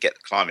and get the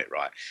climate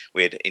right,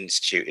 we had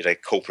instituted a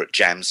corporate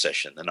jam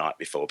session the night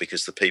before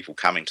because the people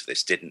coming to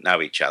this didn't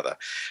know each other.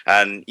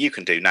 And you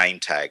can do name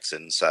tags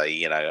and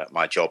say,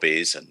 my job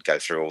is, and go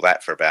through all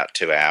that for about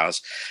 2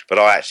 hours. But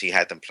I actually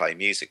had them play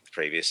music the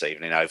previous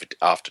evening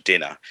after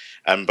dinner.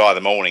 And by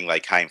the morning, they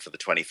came for the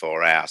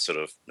 24-hour sort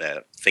of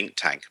think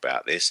tank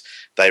about this.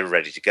 They were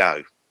ready to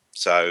go.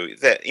 So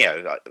that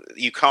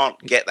you can't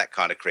get that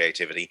kind of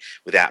creativity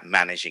without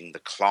managing the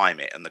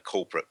climate and the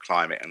corporate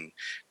climate. And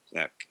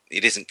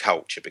it isn't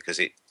culture, because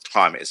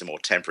climate is a more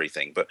temporary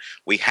thing. But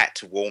we had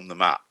to warm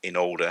them up in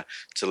order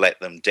to let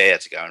them dare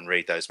to go and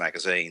read those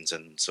magazines.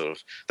 And sort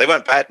of, they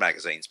weren't bad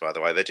magazines, by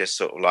the way. They're just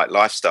sort of like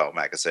lifestyle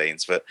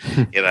magazines. But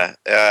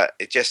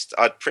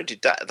I'd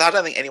printed that. I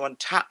don't think anyone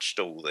touched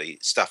all the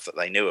stuff that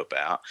they knew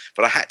about,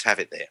 but I had to have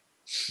it there.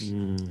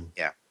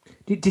 Yeah.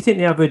 Do you think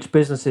the average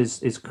business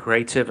is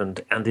creative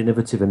and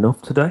innovative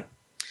enough today?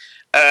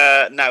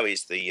 No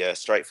is the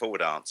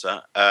straightforward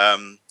answer.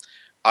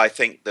 I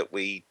think that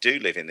we do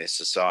live in this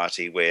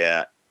society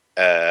where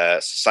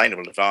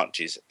sustainable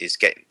advantages is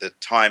getting the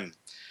time,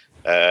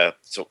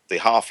 so the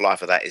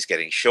half-life of that is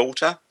getting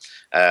shorter.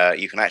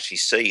 You can actually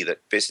see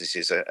that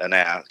businesses are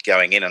now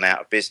going in and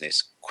out of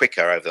business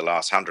quicker over the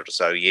last 100 or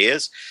so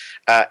years.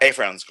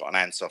 Everyone's got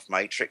an Ansoff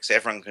matrix.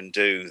 Everyone can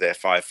do their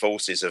 5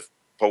 forces of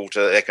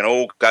Porter. They can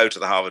all go to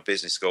the Harvard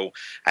Business School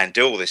and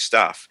do all this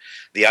stuff.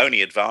 The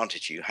only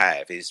advantage you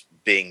have is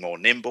being more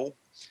nimble,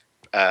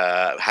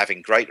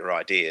 having greater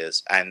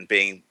ideas, and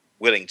being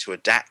willing to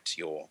adapt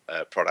your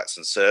products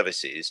and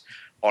services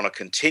on a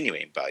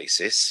continuing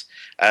basis.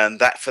 And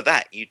for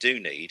that you do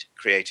need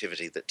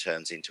creativity that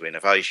turns into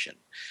innovation.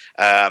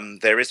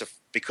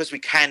 Because we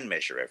can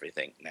measure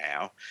everything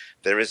now,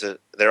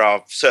 there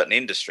are certain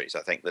industries,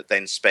 I think, that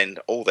then spend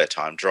all their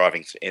time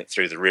driving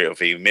through the rear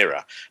view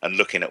mirror and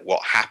looking at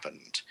what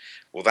happened.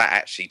 Well, that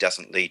actually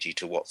doesn't lead you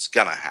to what's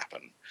going to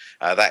happen.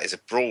 That is a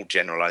broad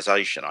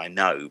generalization, I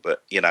know,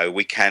 but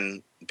we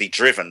can be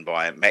driven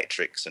by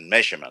metrics and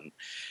measurement,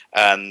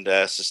 and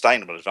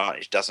sustainable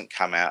advantage doesn't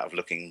come out of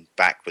looking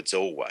backwards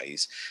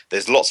always.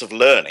 There's lots of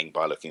learning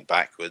by looking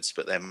backwards,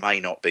 but there may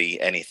not be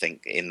anything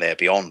in there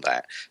beyond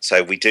that.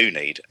 So we do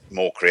need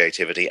more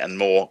creativity, and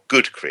more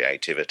good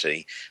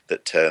creativity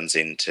that turns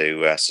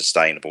into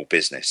sustainable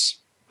business.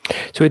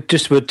 So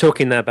we're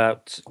talking there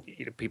about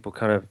people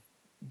kind of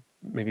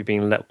maybe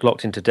being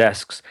locked into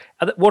desks.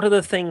 What are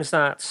the things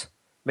that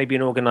maybe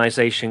an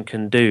organization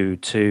can do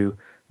to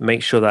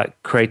make sure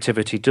that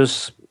creativity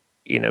does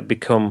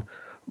become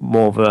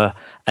more of a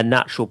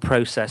natural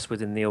process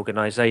within the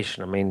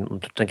organisation? I mean, I'm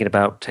thinking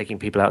about taking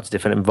people out to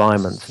different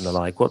environments and the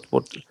like.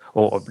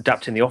 Or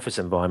adapting the office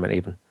environment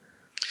even.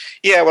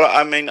 Yeah, well,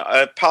 I mean,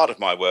 part of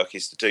my work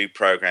is to do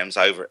programs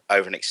over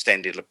an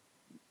extended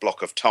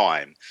block of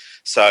time.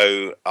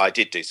 So I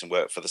did do some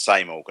work for the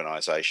same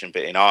organisation,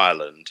 but in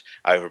Ireland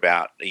over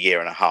about a year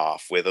and a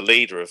half, where the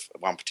leader of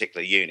one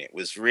particular unit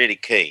was really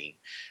keen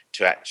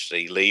to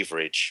actually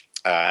leverage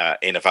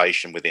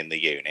innovation within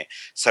the unit.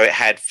 So it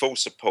had full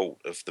support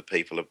of the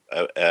people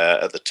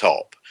at the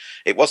top.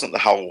 It wasn't the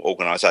whole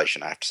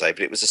organisation, I have to say,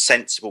 but it was a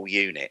sensible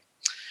unit.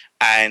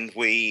 And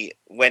we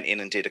went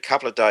in and did a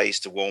couple of days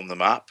to warm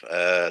them up,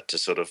 to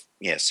sort of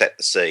set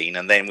the scene.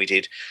 And then we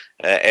did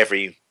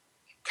every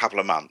couple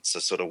of months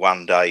a sort of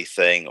one day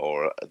thing,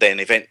 or then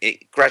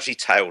it gradually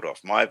tailed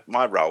off.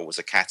 My role was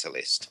a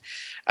catalyst,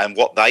 and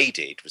what they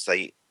did was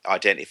they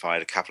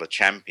identified a couple of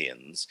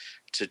champions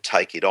to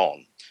take it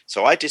on.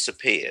 So I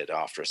disappeared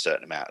after a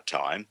certain amount of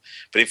time,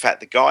 but in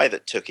fact the guy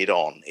that took it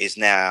on is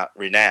now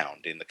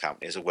renowned in the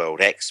company as a world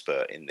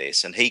expert in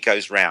this, and he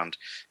goes round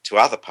to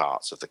other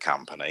parts of the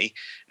company,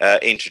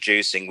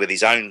 introducing with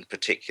his own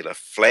particular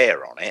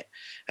flair on it.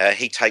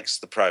 He takes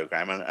the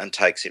program and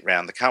takes it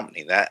round the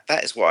company. That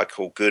is what I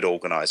call good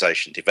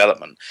organisation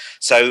development.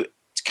 So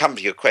to come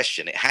to your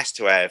question, it has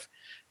to have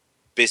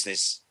a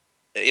business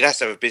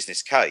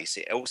case.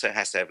 It also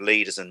has to have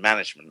leaders and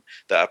management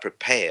that are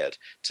prepared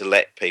to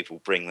let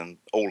people bring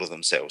all of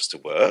themselves to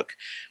work.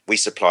 We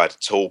supplied a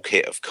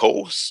toolkit, of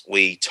course.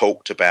 We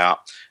talked about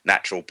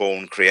natural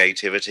born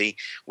creativity.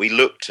 We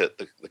looked at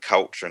the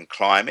culture and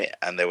climate,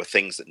 and there were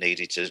things that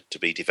needed to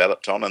be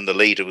developed on, and the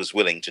leader was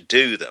willing to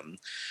do them.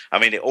 I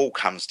mean, it all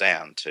comes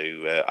down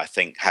to, I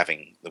think,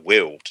 having the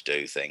will to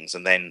do things,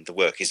 and then the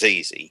work is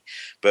easy.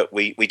 But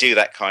we do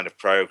that kind of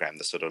program,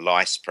 the sort of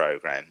LICE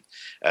program,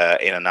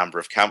 in a number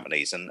of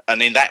companies,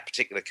 and in that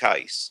particular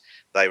case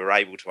they were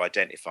able to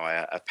identify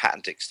a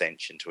patent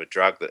extension to a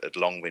drug that had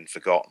long been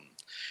forgotten,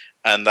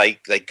 and they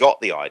got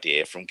the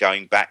idea from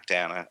going back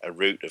down a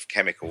route of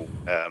chemical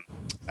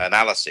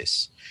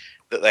analysis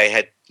that they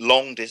had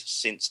long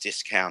since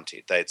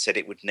discounted. They had said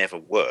it would never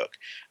work,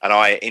 and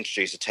I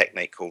introduced a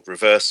technique called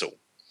reversal,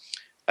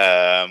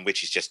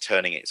 which is just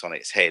turning it on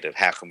its head of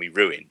how can we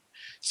ruin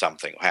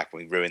something, or how can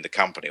we ruin the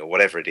company, or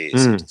whatever it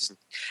is.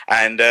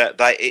 And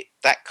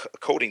that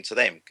according to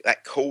them,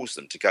 that caused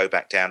them to go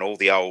back down all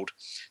the old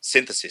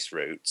synthesis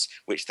routes,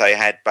 which they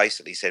had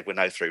basically said were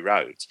no through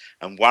roads.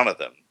 And one of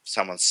them,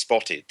 someone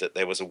spotted that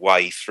there was a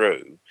way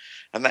through,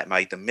 and that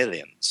made them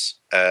millions.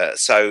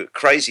 So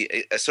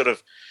crazy, a sort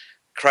of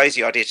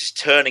crazy idea,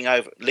 just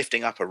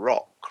lifting up a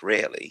rock,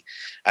 really,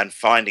 and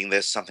finding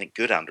there's something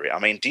good under it. I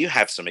mean, do you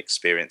have some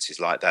experiences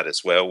like that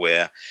as well,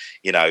 where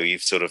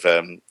you've sort of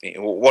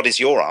what is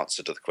your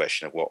answer to the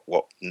question of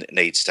what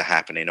needs to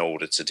happen in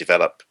order to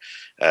develop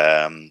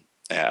an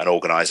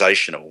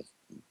organizational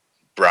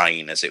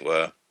brain, as it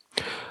were?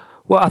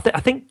 Well,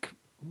 I think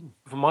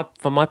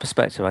from my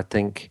perspective, I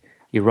think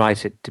you're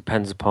right. It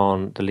depends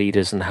upon the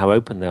leaders and how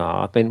open they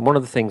are. I mean, one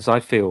of the things I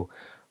feel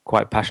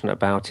quite passionate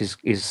about is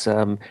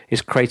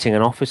creating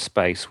an office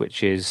space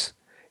which is,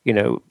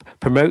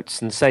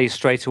 promotes and says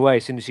straight away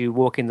as soon as you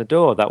walk in the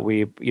door that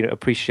we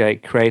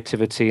appreciate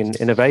creativity and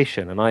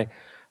innovation. And I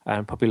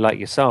probably like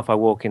yourself, I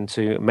walk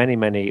into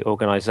many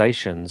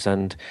organizations,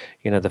 and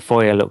the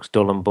foyer looks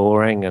dull and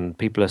boring, and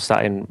people are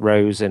sat in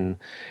rows in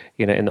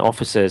the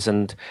offices,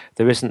 and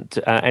there isn't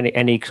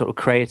any sort of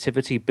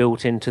creativity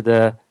built into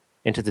the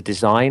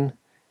design,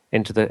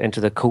 into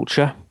the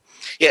culture.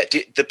 Yeah,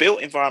 the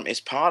built environment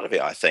is part of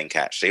it, I think,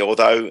 actually,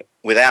 although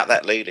without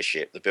that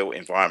leadership, the built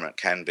environment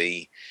can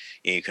be,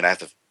 you can have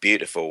the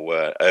beautiful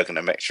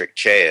ergonometric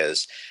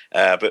chairs,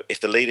 but if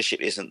the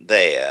leadership isn't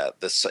there,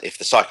 if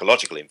the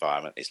psychological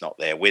environment is not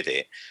there with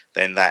it,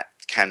 then that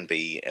can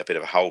be a bit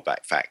of a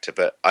holdback factor.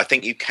 But I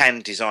think you can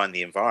design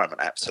the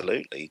environment,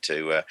 absolutely,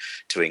 to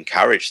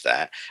encourage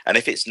that. And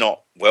if it's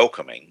not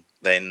welcoming,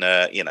 then,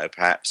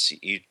 perhaps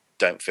you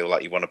don't feel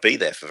like you want to be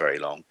there for very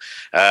long.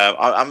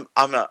 I'm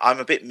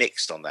a bit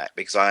mixed on that,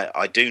 because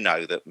I do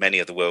know that many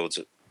of the world's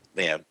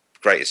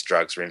greatest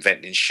drugs were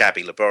invented in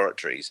shabby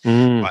laboratories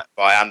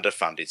by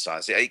underfunded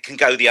science. It can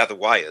go the other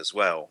way as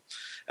well.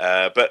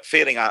 But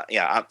feeling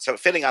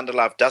under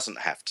love doesn't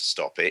have to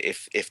stop it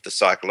if the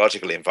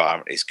psychological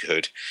environment is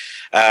good.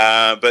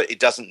 But it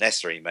doesn't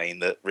necessarily mean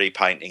that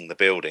repainting the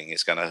building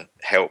is going to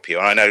help you.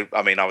 And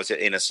I was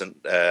at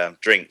Innocent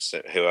Drinks,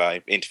 who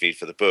I interviewed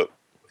for the book,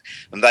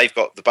 and they've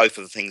got both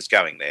of the things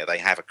going there. They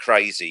have a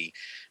crazy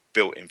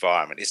built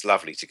environment. It's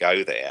lovely to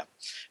go there,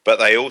 but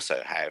they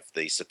also have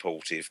the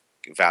supportive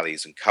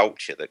values and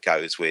culture that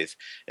goes with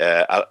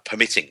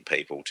permitting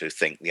people to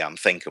think the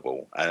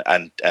unthinkable,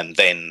 and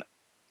then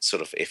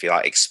sort of, if you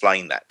like,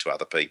 explain that to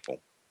other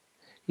people.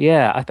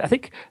 Yeah, I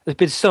think there's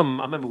been some.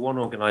 I remember one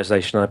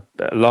organisation,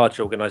 a large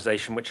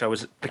organisation, which I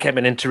became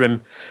an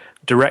interim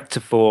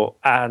director for,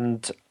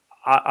 and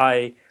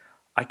I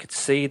could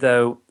see,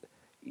 though,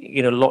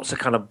 lots of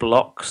kind of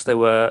blocks. There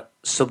were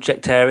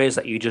subject areas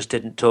that you just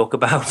didn't talk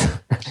about.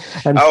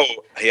 And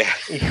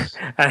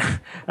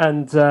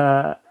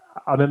I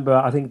remember,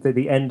 I think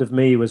the end of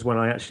me was when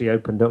I actually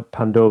opened up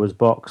Pandora's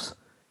box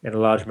in a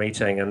large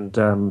meeting and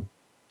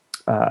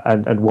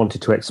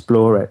wanted to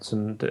explore it,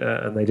 and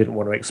they didn't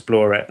want to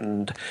explore it.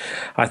 And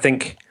I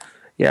think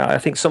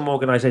some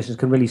organisations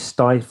can really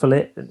stifle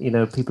it.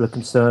 People are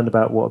concerned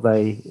about what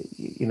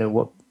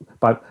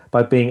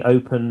by being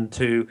open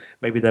to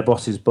maybe their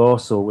boss's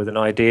boss or with an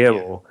idea,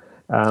 or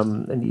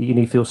and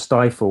you feel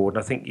stifled.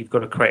 And I think you've got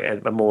to create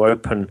a more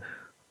open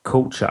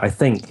culture, I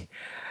think.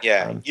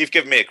 Yeah, you've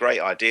given me a great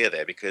idea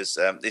there, because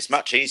it's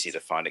much easier to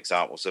find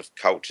examples of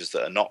cultures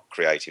that are not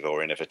creative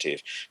or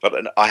innovative.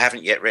 But I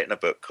haven't yet written a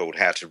book called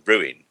How to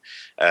Ruin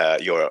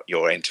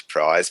Your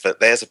Enterprise, but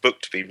there's a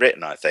book to be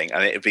written, I think,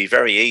 and it would be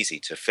very easy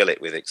to fill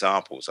it with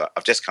examples.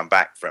 I've just come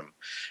back from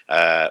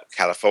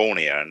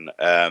California, and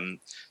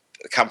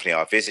the company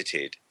I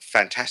visited,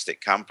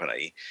 fantastic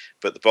company,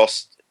 but the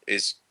boss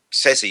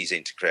says he's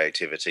into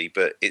creativity,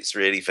 but it's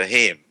really for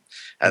him.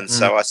 And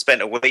so I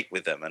spent a week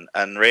with them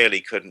and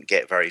really couldn't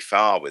get very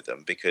far with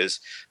them, because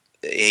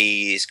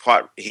he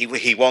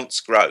wants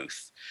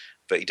growth,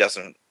 but he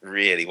doesn't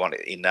really want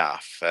it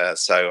enough.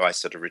 So I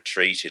sort of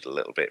retreated a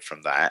little bit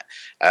from that.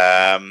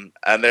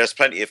 And there's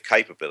plenty of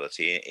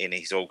capability in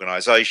his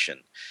organisation.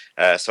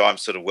 So I'm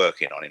sort of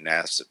working on him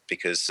now,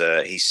 because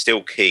he's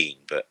still keen,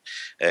 but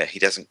he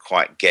doesn't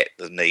quite get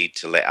the need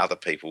to let other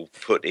people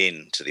put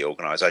into the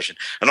organisation.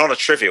 And on a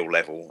trivial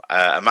level,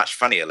 a much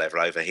funnier level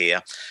over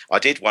here, I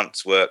did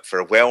once work for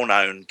a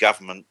well-known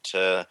government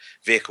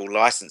vehicle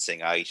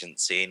licensing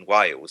agency in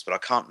Wales, but I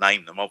can't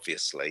name them,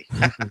 obviously.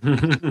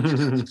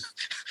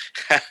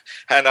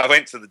 And I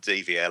went to the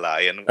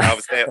DVLA, and I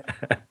was there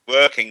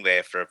working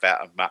there for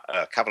about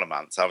a couple of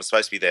months. I was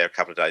supposed to be there a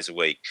couple of days a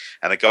week,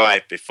 and a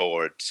guy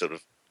before had sort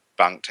of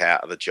bunked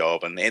out of the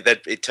job, and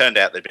it turned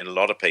out there'd been a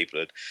lot of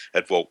people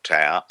had walked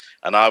out,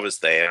 and I was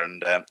there,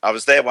 and I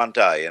was there one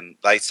day, and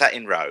they sat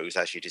in rows,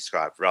 as you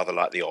described, rather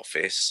like the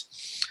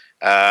office.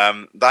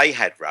 They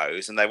had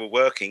rows, and they were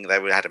working. They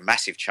had a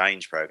massive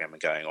change program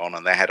going on,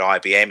 and they had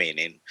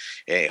IBM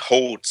in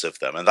hordes of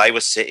them, and they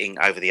were sitting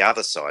over the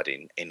other side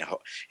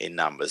in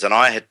numbers. And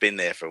I had been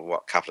there for a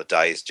couple of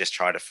days, just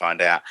trying to find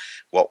out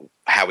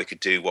how we could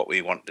do what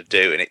we wanted to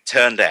do. And it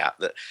turned out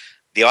that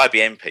the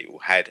IBM people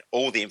had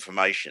all the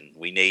information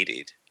we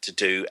needed to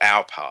do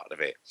our part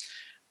of it.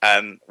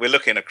 And we're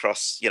looking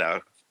across,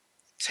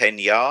 10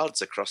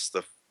 yards across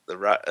the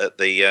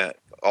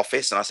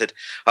office, and I said,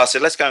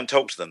 let's go and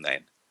talk to them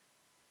then.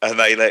 And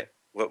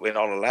we're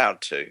not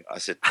allowed to. I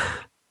said,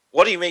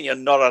 what do you mean you're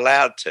not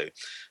allowed to?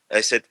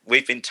 They said,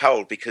 we've been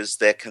told because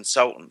they're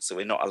consultants that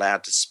we're not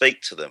allowed to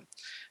speak to them.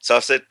 So I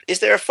said, is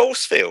there a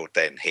force field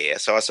then here?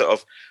 So I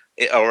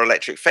or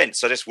electric fence.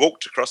 So I just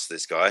walked across to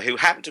this guy who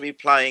happened to be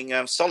playing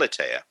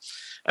solitaire.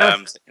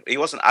 He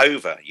wasn't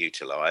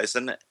overutilised,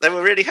 and they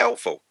were really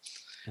helpful.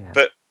 Yeah.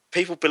 But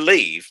people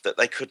believed that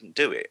they couldn't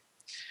do it.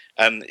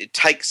 And it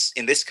takes,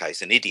 in this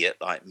case, an idiot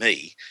like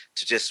me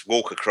to just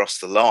walk across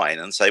the line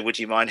and say, would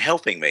you mind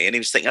helping me? And he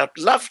was thinking, I'd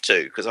love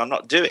to, because I'm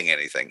not doing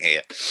anything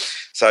here.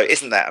 So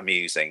isn't that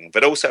amusing,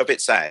 but also a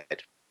bit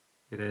sad?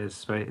 It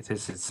is, mate.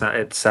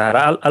 It's sad.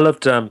 I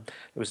loved, I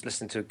was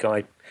listening to a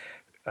guy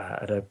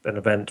at an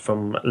event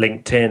from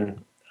LinkedIn.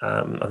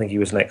 I think he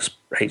was an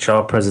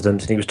ex-HR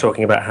president, and he was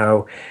talking about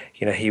how,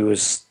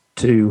 his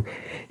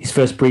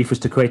first brief was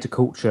to create a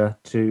culture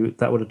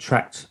that would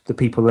attract the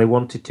people they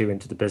wanted to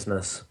into the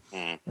business.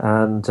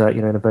 And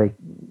in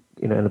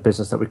a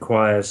business that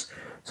requires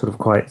sort of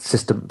quite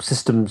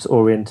systems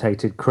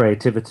orientated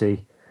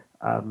creativity,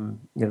 I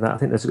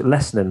think there's a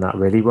lesson in that,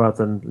 really,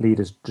 rather than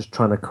leaders just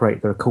trying to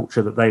create the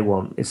culture that they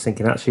want. Is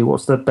thinking, actually,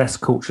 what's the best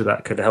culture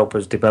that could help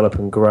us develop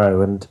and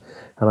grow? And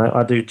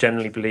I do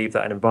generally believe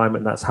that an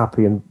environment that's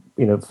happy and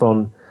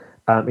fun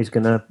is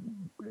going to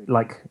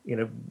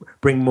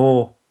bring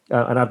more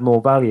and add more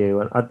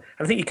value. And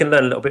I think you can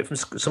learn a little bit from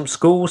some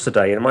schools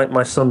today. And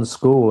my son's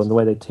school and the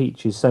way they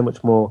teach is so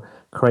much more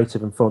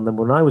creative and fun than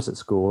when I was at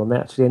school, and they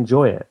actually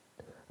enjoy it.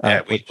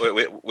 Yeah,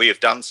 we have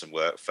done some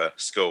work for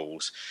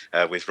schools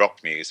with rock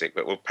music,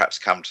 but we'll perhaps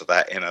come to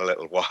that in a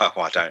little while.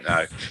 I don't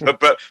know.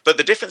 but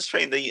the difference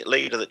between the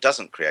leader that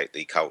doesn't create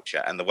the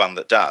culture and the one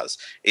that does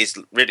is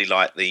really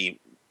like the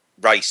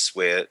race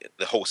where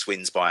the horse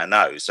wins by a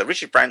nose. So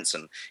Richard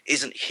Branson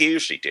isn't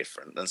hugely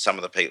different than some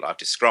of the people I've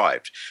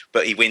described,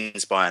 but he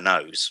wins by a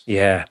nose.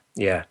 Yeah.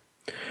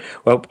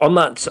 Well, on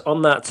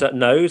that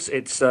nose,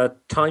 it's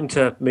time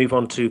to move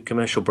on to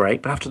commercial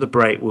break. But after the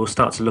break, we'll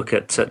start to look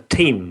at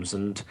teams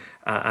and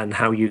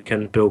how you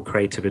can build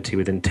creativity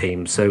within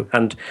teams. So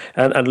and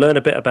learn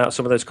a bit about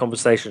some of those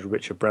conversations with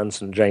Richard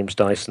Branson, James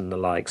Dyson, and the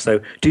like. So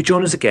do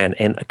join us again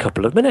in a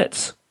couple of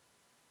minutes.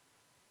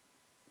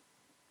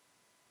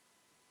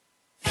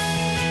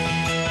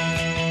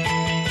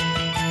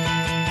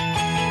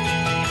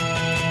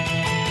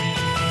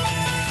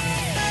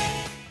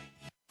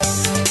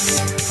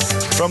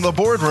 From the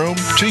boardroom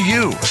to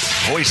you,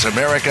 Voice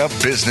America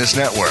Business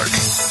Network.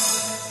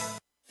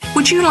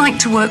 Would you like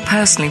to work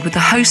personally with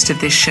the host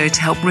of this show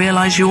to help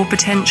realize your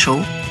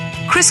potential?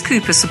 Chris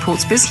Cooper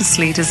supports business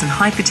leaders and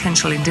high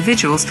potential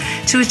individuals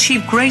to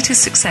achieve greater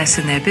success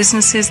in their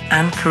businesses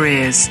and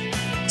careers.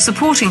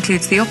 Support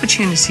includes the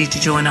opportunity to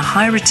join a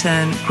high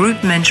return group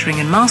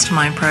mentoring and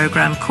mastermind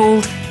program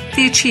called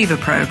the Achiever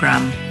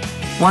Program.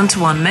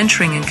 One-to-one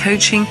mentoring and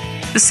coaching,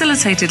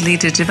 facilitated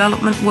leader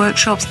development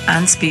workshops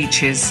and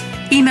speeches.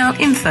 Email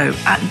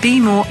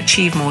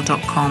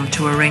info@bemoreachievemore.com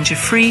to arrange a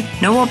free,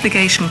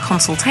 no-obligation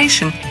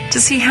consultation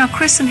to see how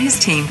Chris and his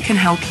team can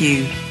help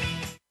you.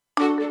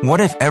 What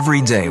if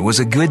every day was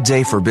a good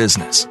day for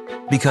business?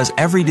 Because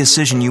every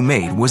decision you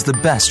made was the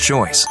best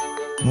choice.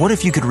 What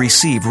if you could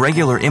receive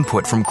regular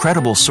input from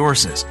credible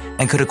sources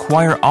and could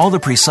acquire all the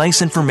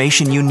precise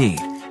information you need,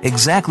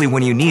 exactly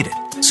when you need it,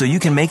 so you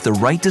can make the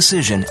right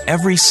decision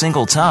every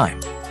single time?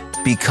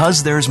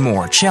 Because There's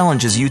More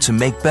challenges you to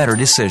make better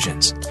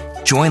decisions.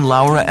 Join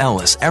Laura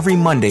Ellis every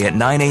Monday at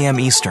 9 a.m.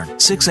 Eastern,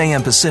 6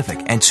 a.m. Pacific,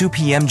 and 2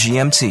 p.m.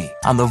 GMT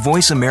on the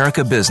Voice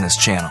America Business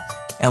Channel,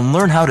 and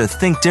learn how to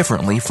think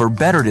differently for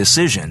better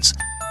decisions,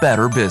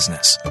 better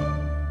business.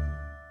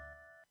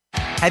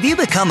 Have you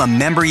become a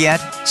member yet?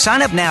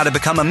 Sign up now to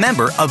become a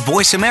member of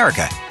Voice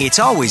America. It's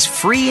always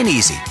free and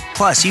easy.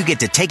 Plus, you get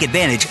to take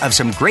advantage of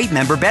some great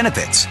member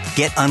benefits.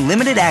 Get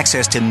unlimited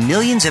access to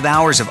millions of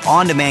hours of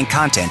on-demand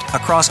content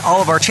across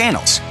all of our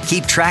channels.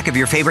 Keep track of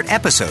your favorite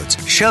episodes,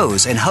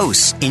 shows, and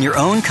hosts in your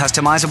own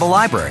customizable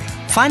library.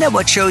 Find out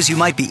what shows you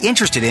might be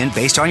interested in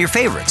based on your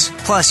favorites.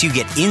 Plus, you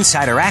get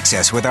insider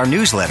access with our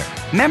newsletter.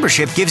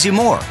 Membership gives you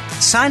more.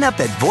 Sign up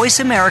at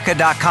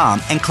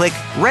voiceamerica.com and click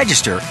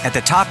register at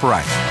the top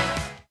right.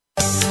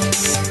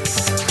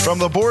 From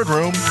the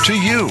boardroom to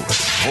you,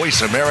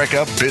 Voice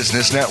America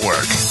Business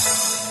Network.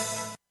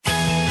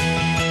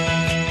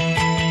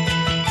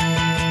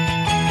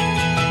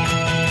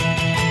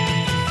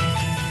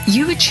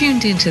 You are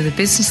tuned into the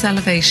Business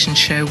Elevation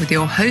Show with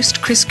your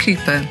host, Chris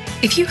Cooper.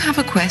 If you have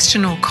a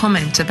question or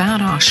comment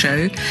about our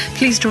show,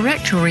 please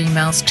direct your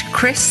emails to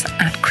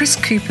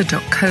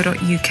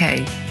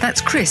chris@chriscooper.co.uk.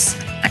 That's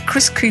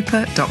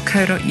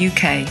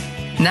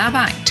chris@chriscooper.co.uk. Now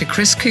back to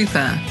Chris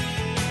Cooper.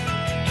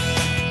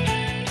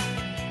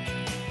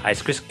 Hi,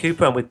 it's Chris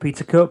Cooper. I'm with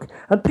Peter Cook.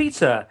 And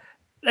Peter,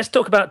 let's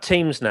talk about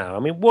teams now. I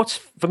mean, what's,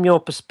 from your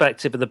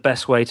perspective, the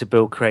best way to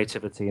build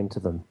creativity into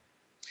them?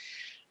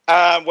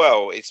 I'd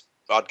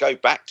go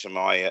back to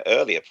my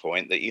earlier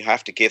point that you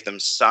have to give them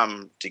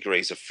some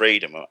degrees of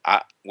freedom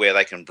where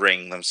they can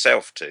bring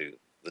themselves to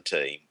the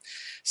team.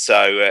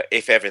 So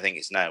if everything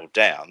is nailed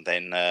down,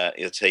 then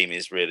your team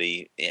is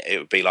really, it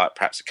would be like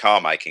perhaps a car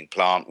making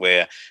plant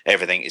where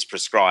everything is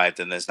prescribed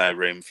and there's no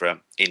room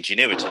for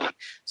ingenuity.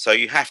 So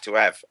you have to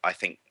have, I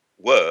think,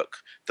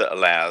 work that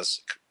allows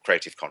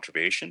creative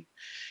contribution.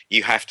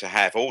 You have to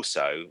have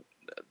also,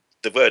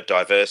 the word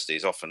diversity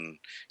is often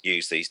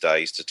used these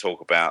days to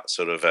talk about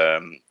sort of,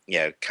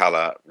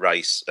 colour,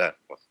 race,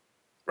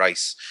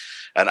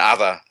 and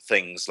other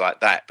things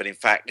like that. But in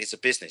fact, it's a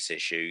business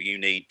issue. You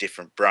need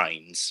different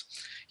brains.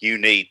 You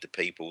need the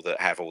people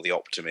that have all the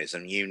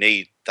optimism. You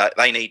need that.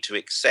 They need to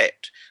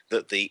accept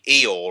that the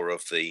Eeyore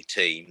of the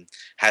team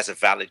has a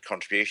valid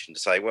contribution to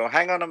say, well,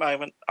 hang on a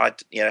moment.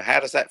 How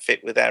does that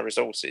fit with our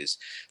resources?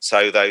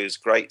 So those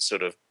great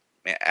sort of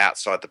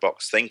outside the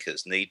box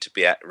thinkers need to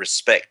be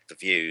respect the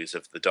views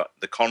of the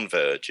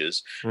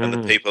convergers and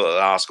the people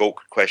that ask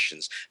awkward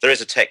questions. There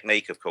is a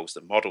technique, of course,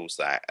 that models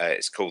that.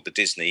 It's called the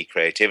Disney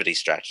creativity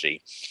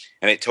strategy,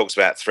 and it talks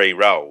about three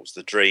roles: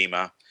 the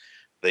dreamer,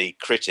 the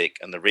critic,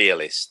 and the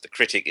realist. The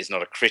critic is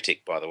not a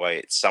critic, by the way;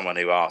 it's someone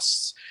who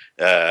asks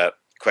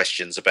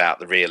questions about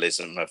the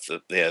realism of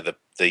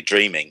the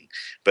dreaming.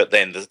 But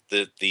then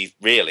the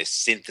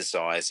realist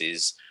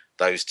synthesizes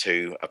those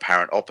two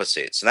apparent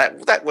opposites, and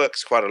that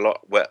works quite a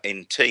lot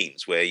in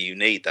teams where you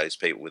need those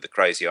people with the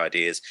crazy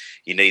ideas.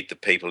 You need the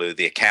people who are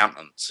the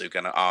accountants who are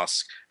going to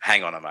ask,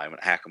 hang on a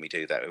moment, how can we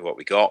do that with what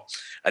we got?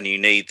 And you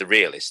need the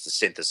realists to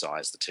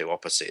synthesize the two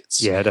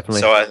opposites. Yeah,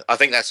 definitely. So I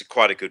think that's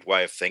quite a good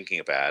way of thinking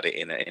about it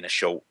in a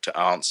short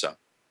answer.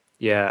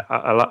 Yeah,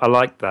 I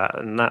like that,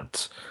 and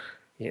that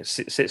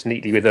sits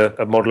neatly with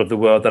a model of the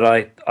world that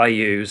I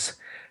use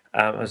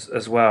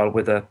as well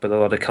with a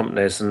lot of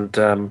companies.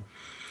 And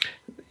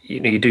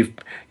you do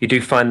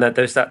find that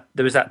there is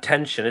that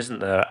tension, isn't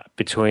there,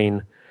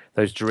 between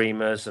those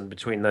dreamers and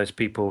between those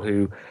people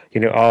who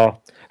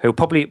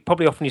probably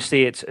often you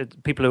see it's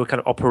people who are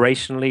kind of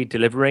operationally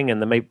delivering,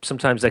 and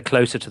sometimes they're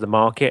closer to the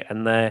market,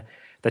 and they're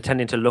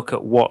tending to look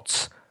at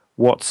what's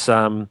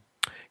working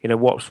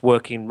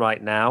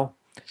right now.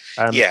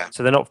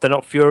 So they're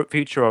not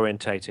future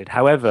orientated.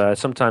 However,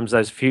 sometimes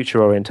those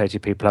future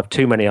orientated people have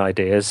too many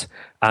ideas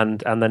and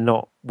they're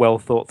not well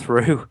thought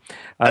through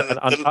and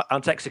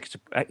aren't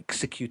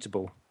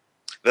executable.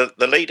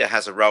 The leader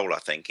has a role, I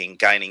think, in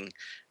gaining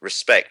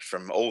respect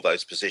from all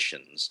those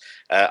positions.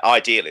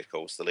 Ideally, of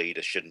course, the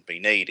leader shouldn't be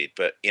needed,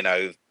 but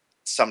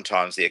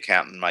sometimes the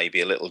accountant may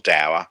be a little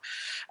dour,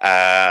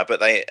 but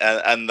they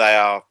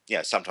are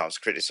sometimes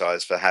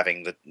criticised for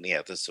having the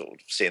sort of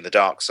seeing the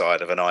dark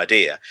side of an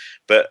idea.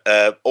 But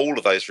all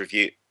of those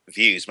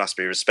views must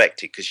be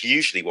respected, because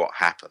usually what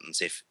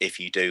happens if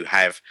you do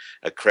have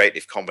a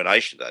creative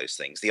combination of those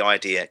things, the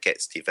idea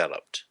gets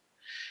developed.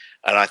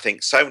 And I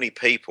think so many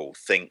people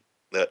think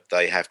that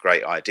they have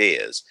great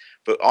ideas,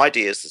 but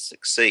ideas that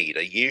succeed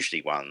are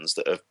usually ones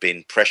that have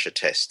been pressure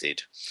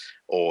tested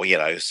or,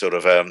 sort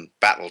of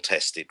battle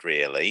tested,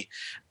 really.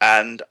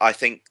 And I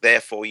think,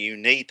 therefore, you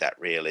need that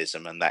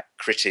realism and that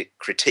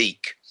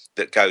critique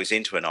that goes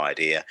into an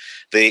idea.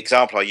 The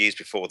example I used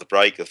before the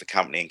break of the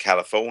company in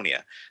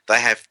California, they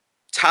have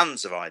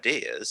tons of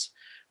ideas,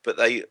 but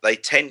they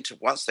tend to,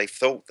 once they've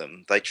thought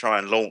them, they try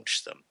and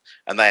launch them.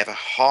 And they have a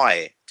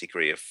high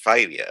degree of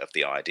failure of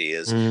the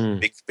ideas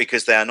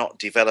because they are not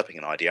developing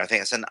an idea. I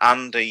think it's an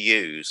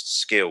underused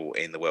skill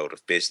in the world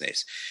of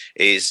business,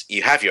 is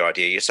you have your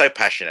idea, you're so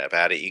passionate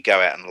about it, you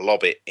go out and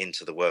lob it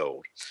into the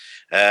world.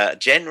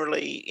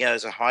 Generally,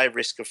 there's a high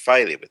risk of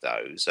failure with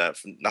those.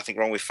 Nothing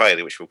wrong with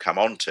failure, which we'll come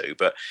on to.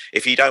 But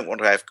if you don't want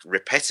to have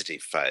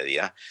repetitive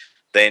failure,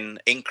 then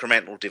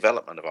incremental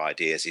development of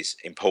ideas is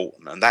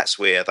important, and that's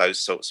where those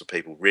sorts of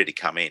people really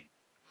come in.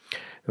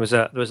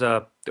 There was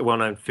a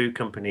well-known food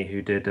company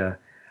who did the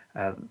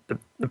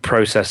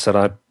process that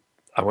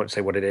I won't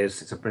say what it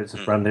is. It's a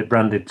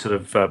branded sort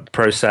of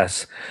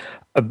process,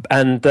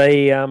 and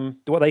they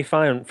what they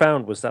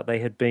found was that they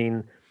had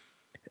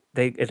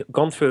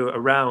gone through a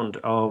round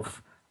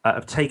of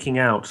taking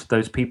out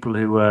those people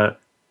who were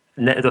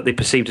that they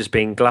perceived as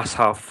being glass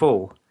half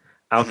full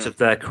out of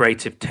their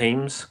creative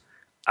teams.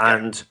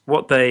 And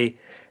what they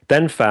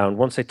then found,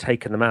 once they'd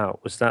taken them out,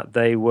 was that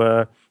there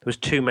was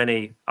too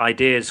many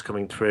ideas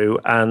coming through,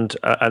 and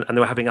they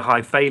were having a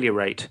high failure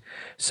rate.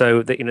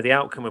 So that the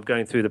outcome of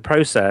going through the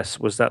process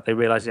was that they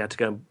realised they had to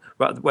go,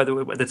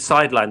 whether they'd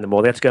sideline them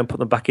or they had to go and put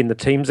them back in the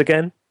teams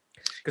again.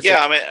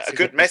 Yeah, I mean, a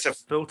good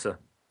metaphor.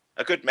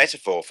 A good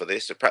metaphor for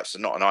this, perhaps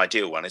not an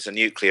ideal one, is a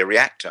nuclear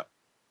reactor.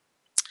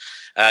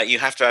 You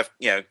have to have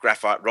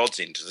graphite rods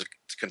in to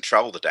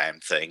control the damn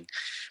thing,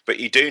 but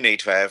you do need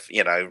to have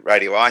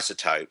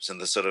radioisotopes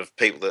and the sort of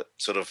people that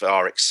sort of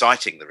are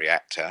exciting the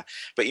reactor,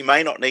 but you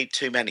may not need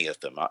too many of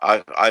them.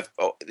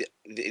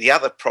 The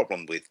other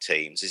problem with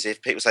teams is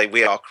if people say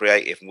we are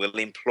creative and we'll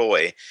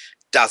employ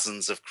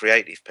dozens of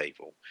creative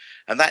people,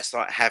 and that's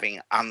like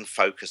having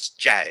unfocused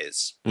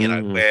jazz,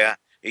 where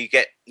you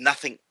get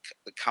nothing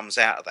that comes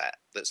out of that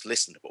that's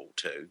listenable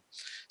to.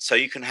 So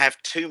you can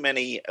have too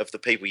many of the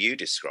people you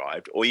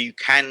described, or you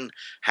can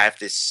have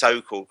this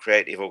so-called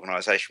creative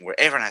organisation where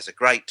everyone has a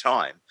great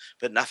time,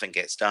 but nothing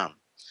gets done.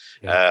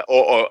 Yeah.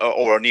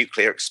 Or a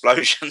nuclear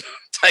explosion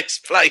takes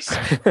place.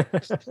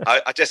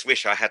 I just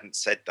wish I hadn't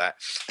said that.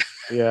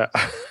 Yeah.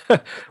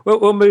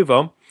 We'll move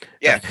on.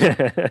 Yeah.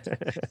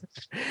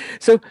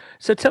 So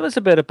tell us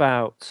a bit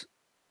about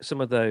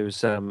some of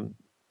those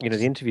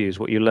the interviews,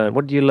 what you learned.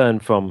 What did you learn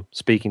from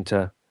speaking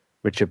to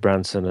Richard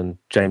Branson and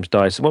James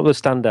Dyson? What were the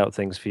standout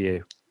things for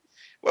you?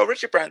 Well,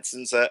 Richard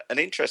Branson's an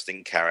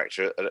interesting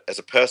character as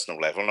a personal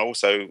level, and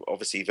also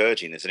obviously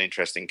Virgin is an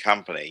interesting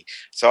company.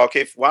 So I'll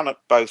give one at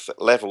both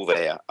level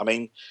there. I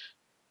mean,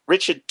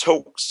 Richard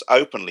talks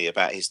openly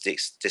about his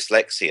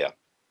dyslexia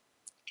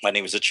when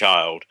he was a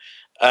child.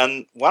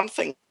 And one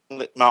thing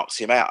that marks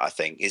him out, I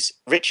think, is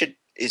Richard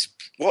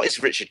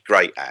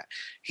great at?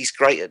 He's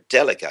great at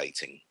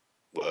delegating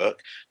work,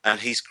 and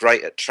he's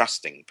great at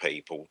trusting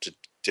people to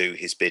do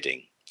his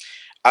bidding.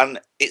 And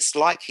it's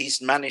like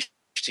he's managed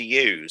to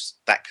use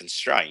that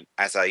constraint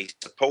as a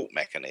support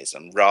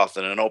mechanism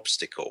rather than an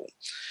obstacle.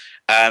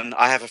 And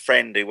I have a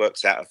friend who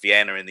works out of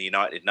Vienna in the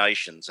United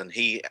Nations, and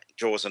he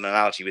draws an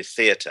analogy with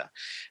theatre.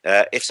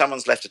 If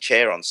someone's left a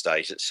chair on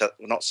stage that's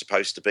not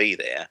supposed to be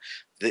there,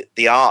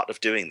 the art of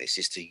doing this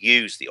is to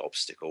use the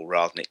obstacle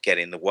rather than it get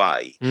in the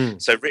way.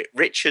 So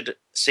Richard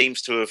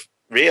seems to have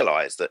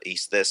realised that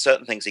there's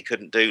certain things he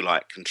couldn't do,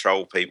 like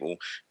control people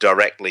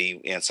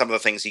directly. Some of the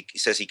things he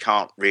says he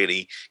can't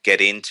really get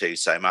into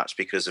so much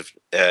because of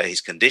his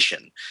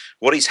condition.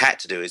 What he's had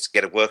to do is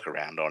get a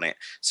workaround on it.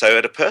 So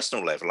at a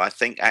personal level, I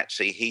think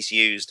actually he's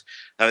used,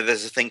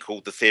 there's a thing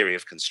called the theory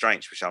of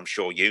constraints, which I'm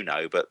sure you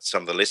know, but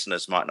some of the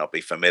listeners might not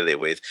be familiar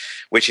with,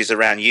 which is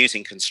around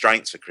using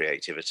constraints for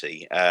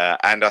creativity.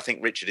 And I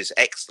think Richard is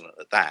excellent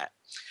at that.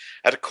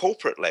 At a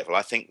corporate level,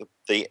 I think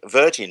the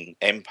Virgin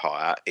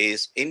Empire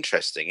is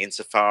interesting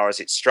insofar as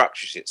it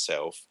structures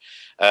itself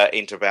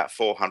into about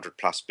 400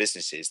 plus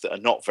businesses that are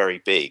not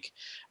very big.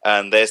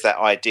 And there's that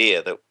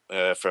idea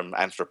that from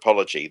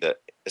anthropology that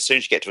as soon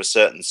as you get to a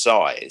certain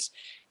size,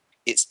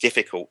 it's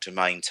difficult to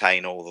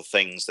maintain all the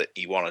things that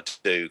you want to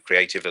do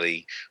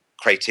creatively,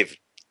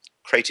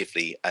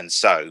 and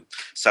so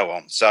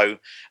on.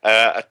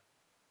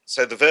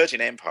 So the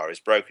Virgin Empire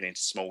is broken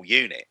into small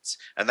units,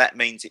 and that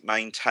means it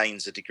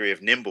maintains a degree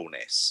of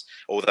nimbleness,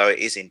 although it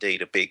is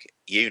indeed a big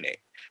unit.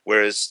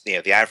 whereas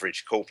the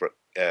average corporate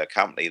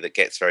company that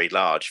gets very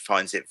large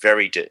finds it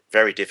very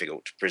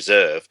difficult to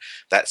preserve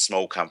that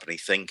small company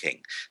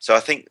thinking. So I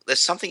think there's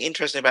something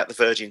interesting about the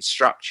Virgin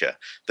structure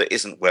that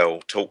isn't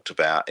well talked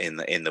about in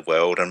the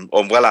world and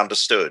well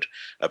understood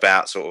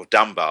about sort of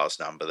Dunbar's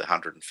number, the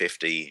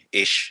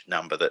 150-ish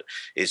number that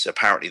is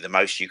apparently the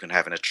most you can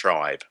have in a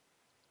tribe.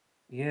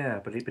 Yeah,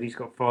 but he's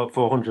got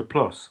 400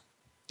 plus.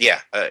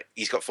 Yeah,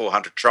 he's got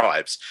 400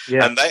 tribes,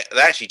 yeah. And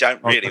they actually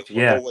don't really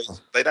yeah.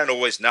 they don't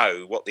always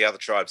know what the other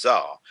tribes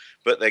are,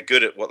 but they're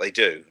good at what they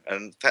do,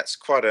 and that's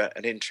quite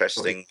an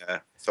interesting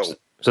thought.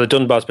 So the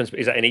Dunbar's principle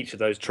is that in each of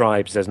those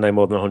tribes, there's no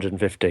more than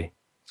 150.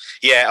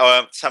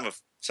 Yeah, some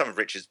of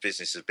Richard's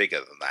business is bigger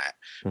than that,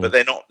 but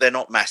they're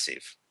not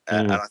massive.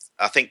 And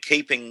I think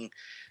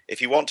if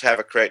you want to have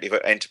a creative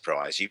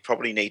enterprise, you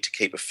probably need to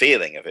keep a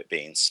feeling of it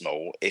being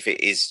small if it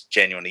is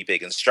genuinely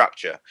big. And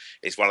structure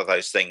is one of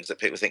those things that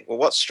people think, well,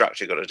 what's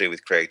structure got to do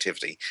with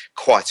creativity?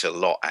 Quite a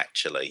lot,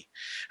 actually.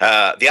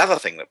 The other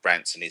thing that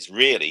Branson is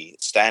really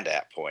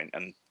standout point,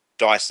 and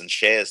Dyson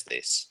shares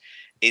this,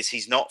 is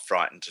he's not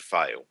frightened to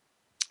fail.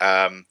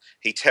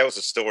 He tells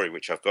a story,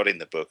 which I've got in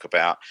the book,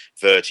 about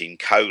Virgin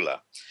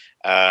Cola.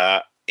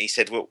 He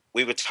said, well,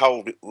 we were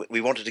told we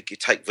wanted to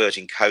take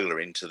Virgin Cola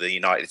into the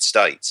United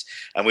States,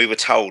 and we were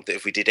told that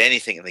if we did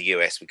anything in the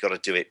US, we've got to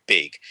do it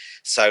big.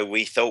 So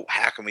we thought,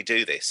 how can we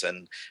do this?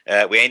 And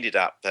we ended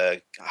up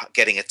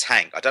getting a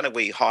tank. I don't know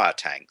where you hire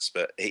tanks,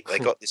 but they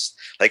got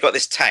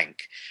this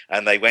tank,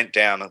 and they went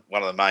down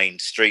one of the main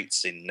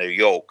streets in New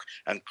York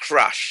and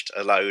crushed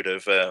a load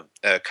of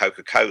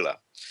Coca-Cola.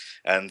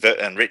 And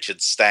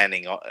Richard's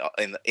standing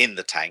in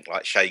the tank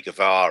like Che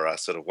Guevara,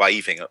 sort of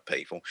waving at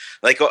people.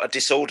 They got a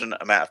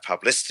disordinate amount of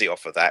publicity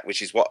off of that,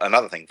 which is what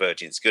another thing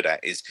Virgin's good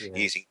at, is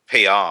using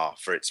PR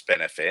for its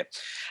benefit.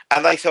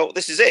 And they thought,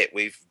 this is it.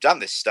 We've done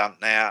this stunt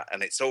now,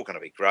 and it's all going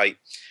to be great.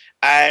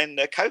 And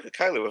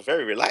Coca-Cola were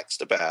very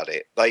relaxed about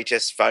it. They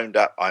just phoned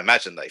up, I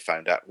imagine they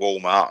phoned up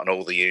Walmart and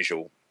all the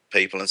usual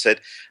people and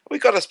said,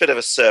 we've got a bit of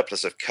a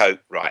surplus of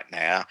Coke right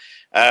now.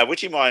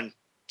 Would you mind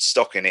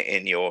stocking it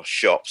in your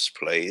shops,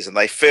 please? And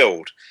they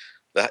filled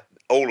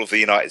all of the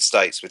United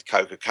States with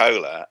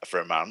Coca-Cola for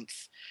a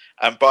month,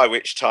 and by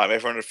which time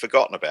everyone had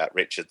forgotten about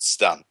Richard's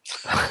stunt.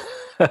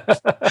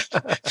 But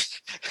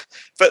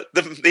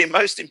the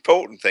most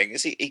important thing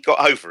is he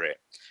got over it.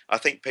 I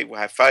think people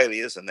have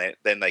failures and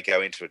then they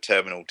go into a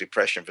terminal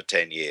depression for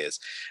 10 years.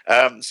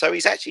 So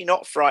he's actually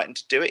not frightened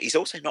to do it. He's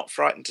also not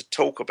frightened to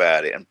talk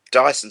about it. And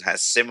Dyson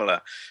has similar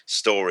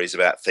stories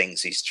about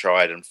things he's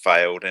tried and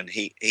failed, and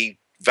he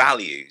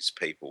values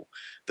people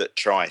that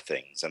try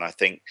things, and I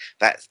think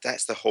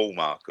that's the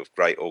hallmark of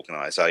great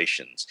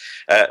organisations.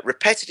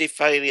 Repetitive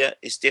failure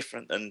is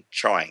different than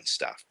trying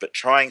stuff, but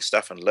trying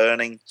stuff and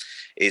learning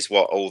is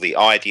what all the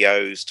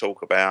IDEOs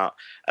talk about,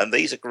 and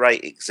these are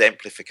great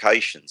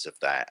exemplifications of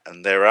that.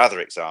 And there are other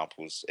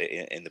examples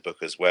in the book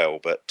as well,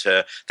 but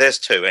there's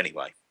two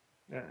anyway.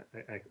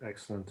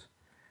 Excellent.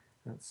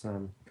 That's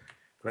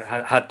great.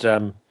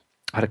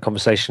 I had a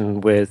conversation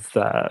with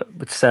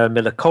Sarah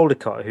Miller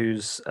Caldecott,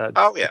 who's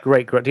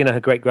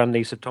great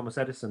grandniece of Thomas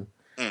Edison,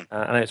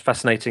 and it's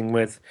fascinating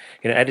with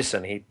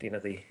Edison. He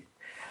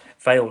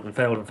failed,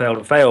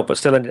 but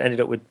still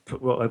ended up with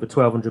over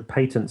 1,200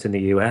 patents in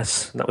the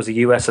US. And that was the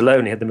US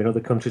alone. He had them in other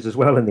countries as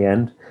well in the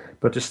end.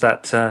 But just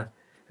that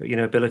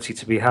ability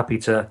to be happy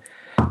to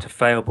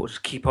fail, but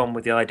just keep on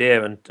with the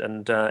idea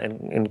and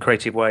in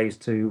creative ways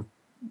to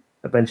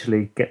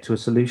eventually get to a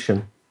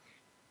solution.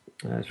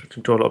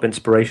 Draw a lot of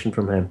inspiration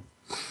from him.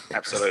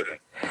 Absolutely.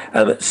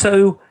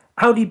 So,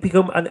 how do you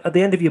become? And at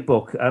the end of your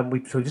book,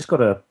 we've just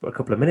got a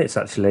couple of minutes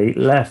actually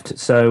left.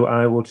 So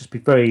I will just be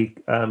very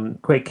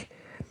quick.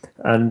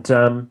 And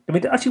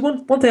actually,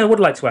 one thing I would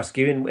like to ask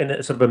you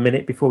in sort of a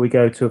minute before we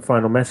go to a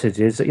final message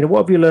is,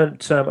 what have you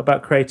learnt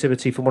about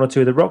creativity from one or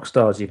two of the rock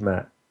stars you've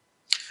met?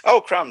 Oh,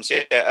 crumbs,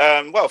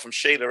 yeah. Well, from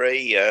Sheila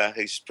E.,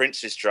 who's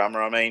Prince's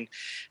drummer. I mean,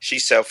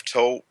 she's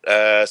self-taught,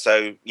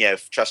 so,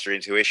 trust her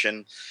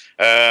intuition.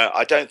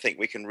 I don't think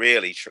we can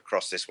really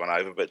cross this one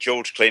over, but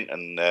George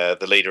Clinton,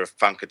 the leader of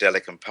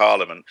Funkadelic and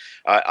Parliament,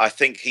 I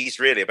think he's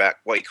really about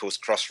what he calls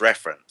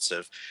cross-reference.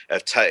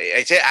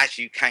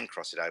 Actually, you can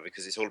cross it over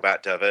because it's all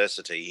about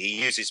diversity.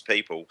 He uses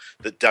people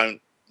that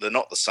they're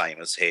not the same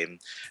as him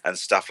and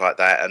stuff like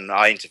that. And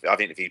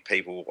I've interviewed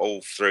people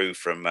all through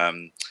from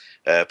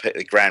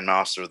the Grand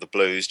Master of the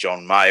Blues,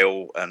 John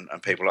Mayall, and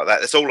people like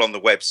that. It's all on the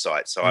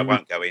website, so I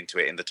won't go into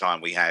it in the time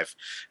we have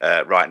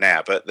right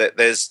now. But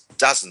there's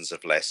dozens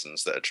of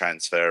lessons that are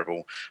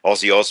transferable.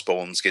 Ozzy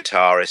Osbourne's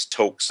guitarist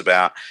talks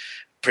about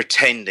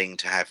pretending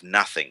to have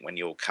nothing when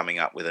you're coming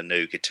up with a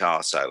new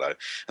guitar solo.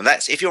 And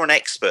that's, if you're an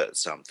expert at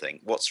something,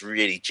 what's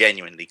really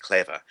genuinely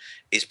clever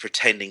is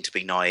pretending to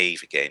be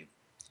naive again.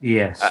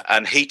 Yes.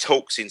 And he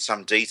talks in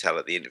some detail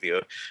at the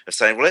interview of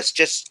saying, well, let's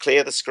just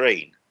clear the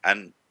screen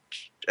and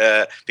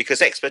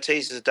because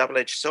expertise is a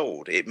double-edged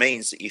sword. It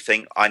means that you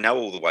think, I know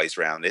all the ways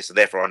around this, and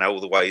therefore I know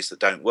all the ways that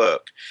don't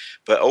work.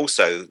 But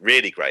also,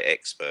 really great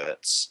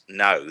experts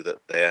know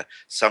that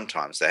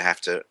sometimes they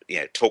have to,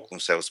 talk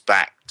themselves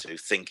back to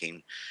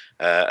thinking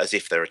as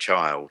if they're a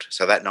child.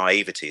 So that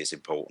naivety is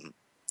important.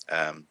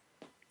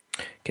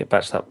 Get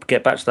back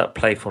to that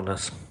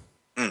playfulness.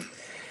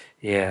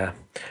 Yeah,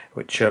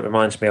 which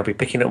reminds me, I'll be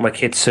picking up my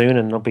kids soon,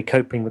 and I'll be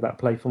coping with that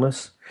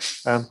playfulness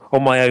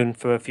on my own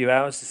for a few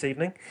hours this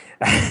evening.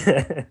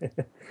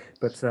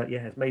 But it's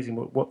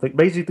amazing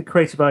amazing the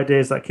creative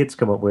ideas that kids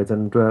come up with,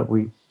 and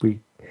we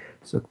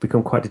sort of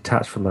become quite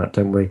detached from that,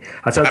 don't we?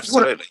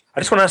 Absolutely. I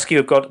just want to ask you.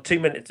 I've got 2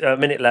 minutes,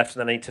 minute left,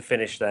 and then I need to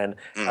finish. Then,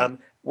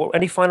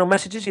 any final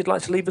messages you'd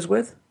like to leave us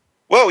with?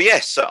 Well,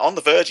 yes. On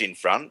the Virgin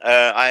front,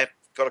 I've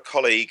got a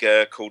colleague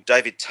called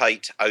David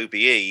Tate,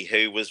 OBE,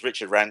 who was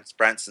Richard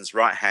Branson's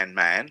right-hand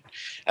man.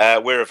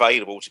 We're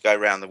available to go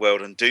around the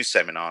world and do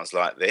seminars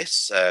like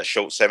this,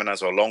 short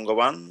seminars or longer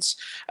ones.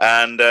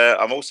 And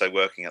I'm also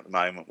working at the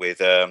moment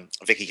with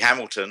Vicky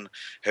Hamilton,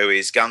 who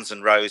is Guns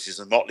N' Roses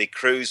and Motley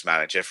Crue's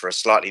manager, for a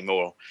slightly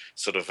more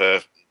sort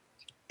of,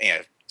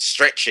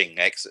 stretching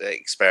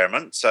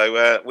experiment.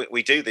 So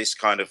we do this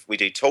we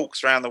do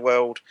talks around the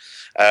world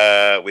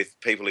with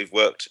people who've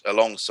worked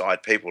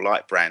alongside people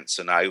like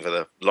Branson over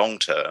the long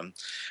term,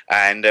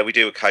 and we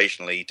do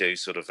occasionally do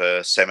sort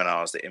of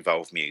seminars that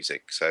involve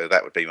music. So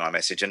that would be my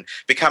message. And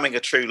becoming a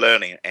true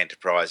learning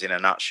enterprise, in a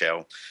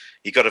nutshell,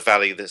 you've got to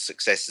value the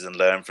successes and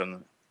learn from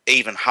them.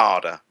 Even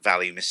harder,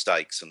 value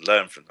mistakes and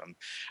learn from them.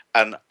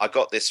 And I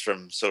got this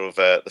from sort of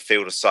the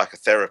field of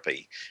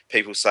psychotherapy.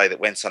 People say that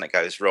when something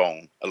goes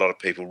wrong, a lot of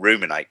people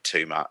ruminate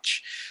too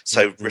much.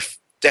 So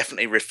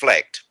definitely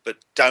reflect, but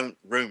don't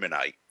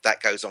ruminate.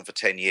 That goes on for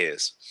 10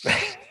 years.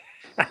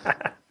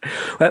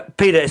 Well,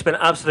 Peter, it's been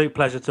an absolute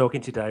pleasure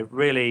talking today.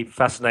 Really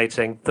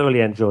fascinating.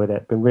 Thoroughly enjoyed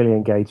it. Been really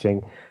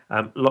engaging.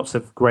 Lots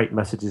of great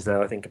messages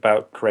there, I think,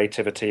 about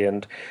creativity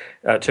and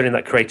turning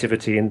that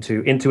creativity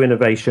into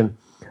innovation.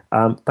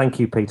 Thank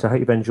you, Peter. I hope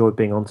you've enjoyed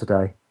being on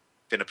today.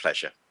 Been a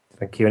pleasure.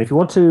 Thank you. And if you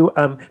want to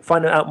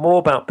find out more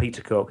about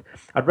Peter Cook,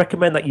 I'd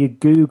recommend that you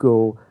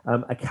Google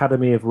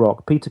Academy of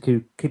Rock, Peter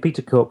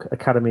Cook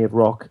Academy of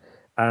Rock,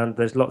 and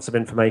there's lots of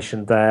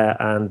information there,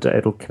 and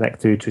it'll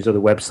connect through to his other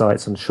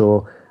websites, I'm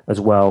sure, as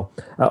well.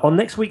 On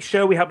next week's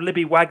show, we have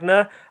Libby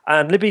Wagner,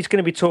 and Libby's going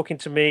to be talking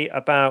to me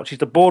about, she's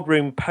the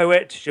boardroom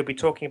poet. She'll be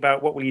talking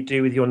about what will you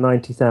do with your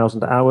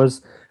 90,000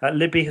 hours.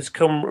 Libby has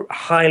come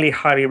highly,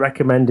 highly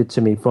recommended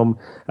to me from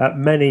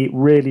many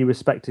really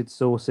respected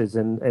sources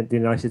in the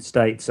United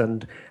States,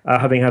 and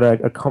having had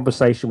a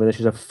conversation with her,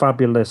 she's a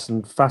fabulous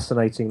and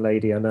fascinating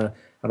lady and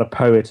a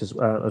poet as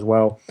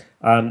well.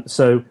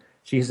 So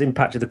she has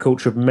impacted the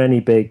culture of many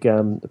big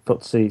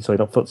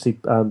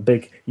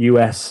big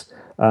US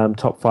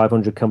top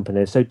 500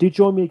 companies. So do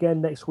join me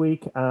again next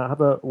week.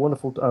 Have a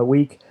wonderful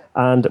week.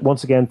 And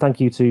once again, thank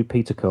you to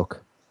Peter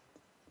Cook.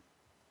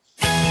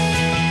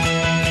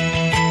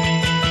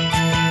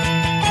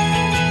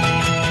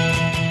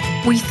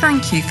 We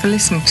thank you for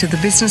listening to the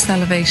Business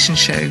Elevation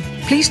Show.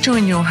 Please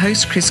join your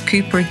host, Chris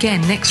Cooper,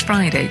 again next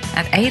Friday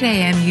at 8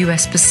 a.m.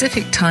 US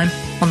Pacific Time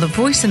on the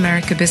Voice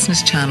America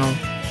Business Channel.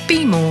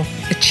 Be more,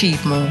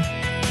 achieve more.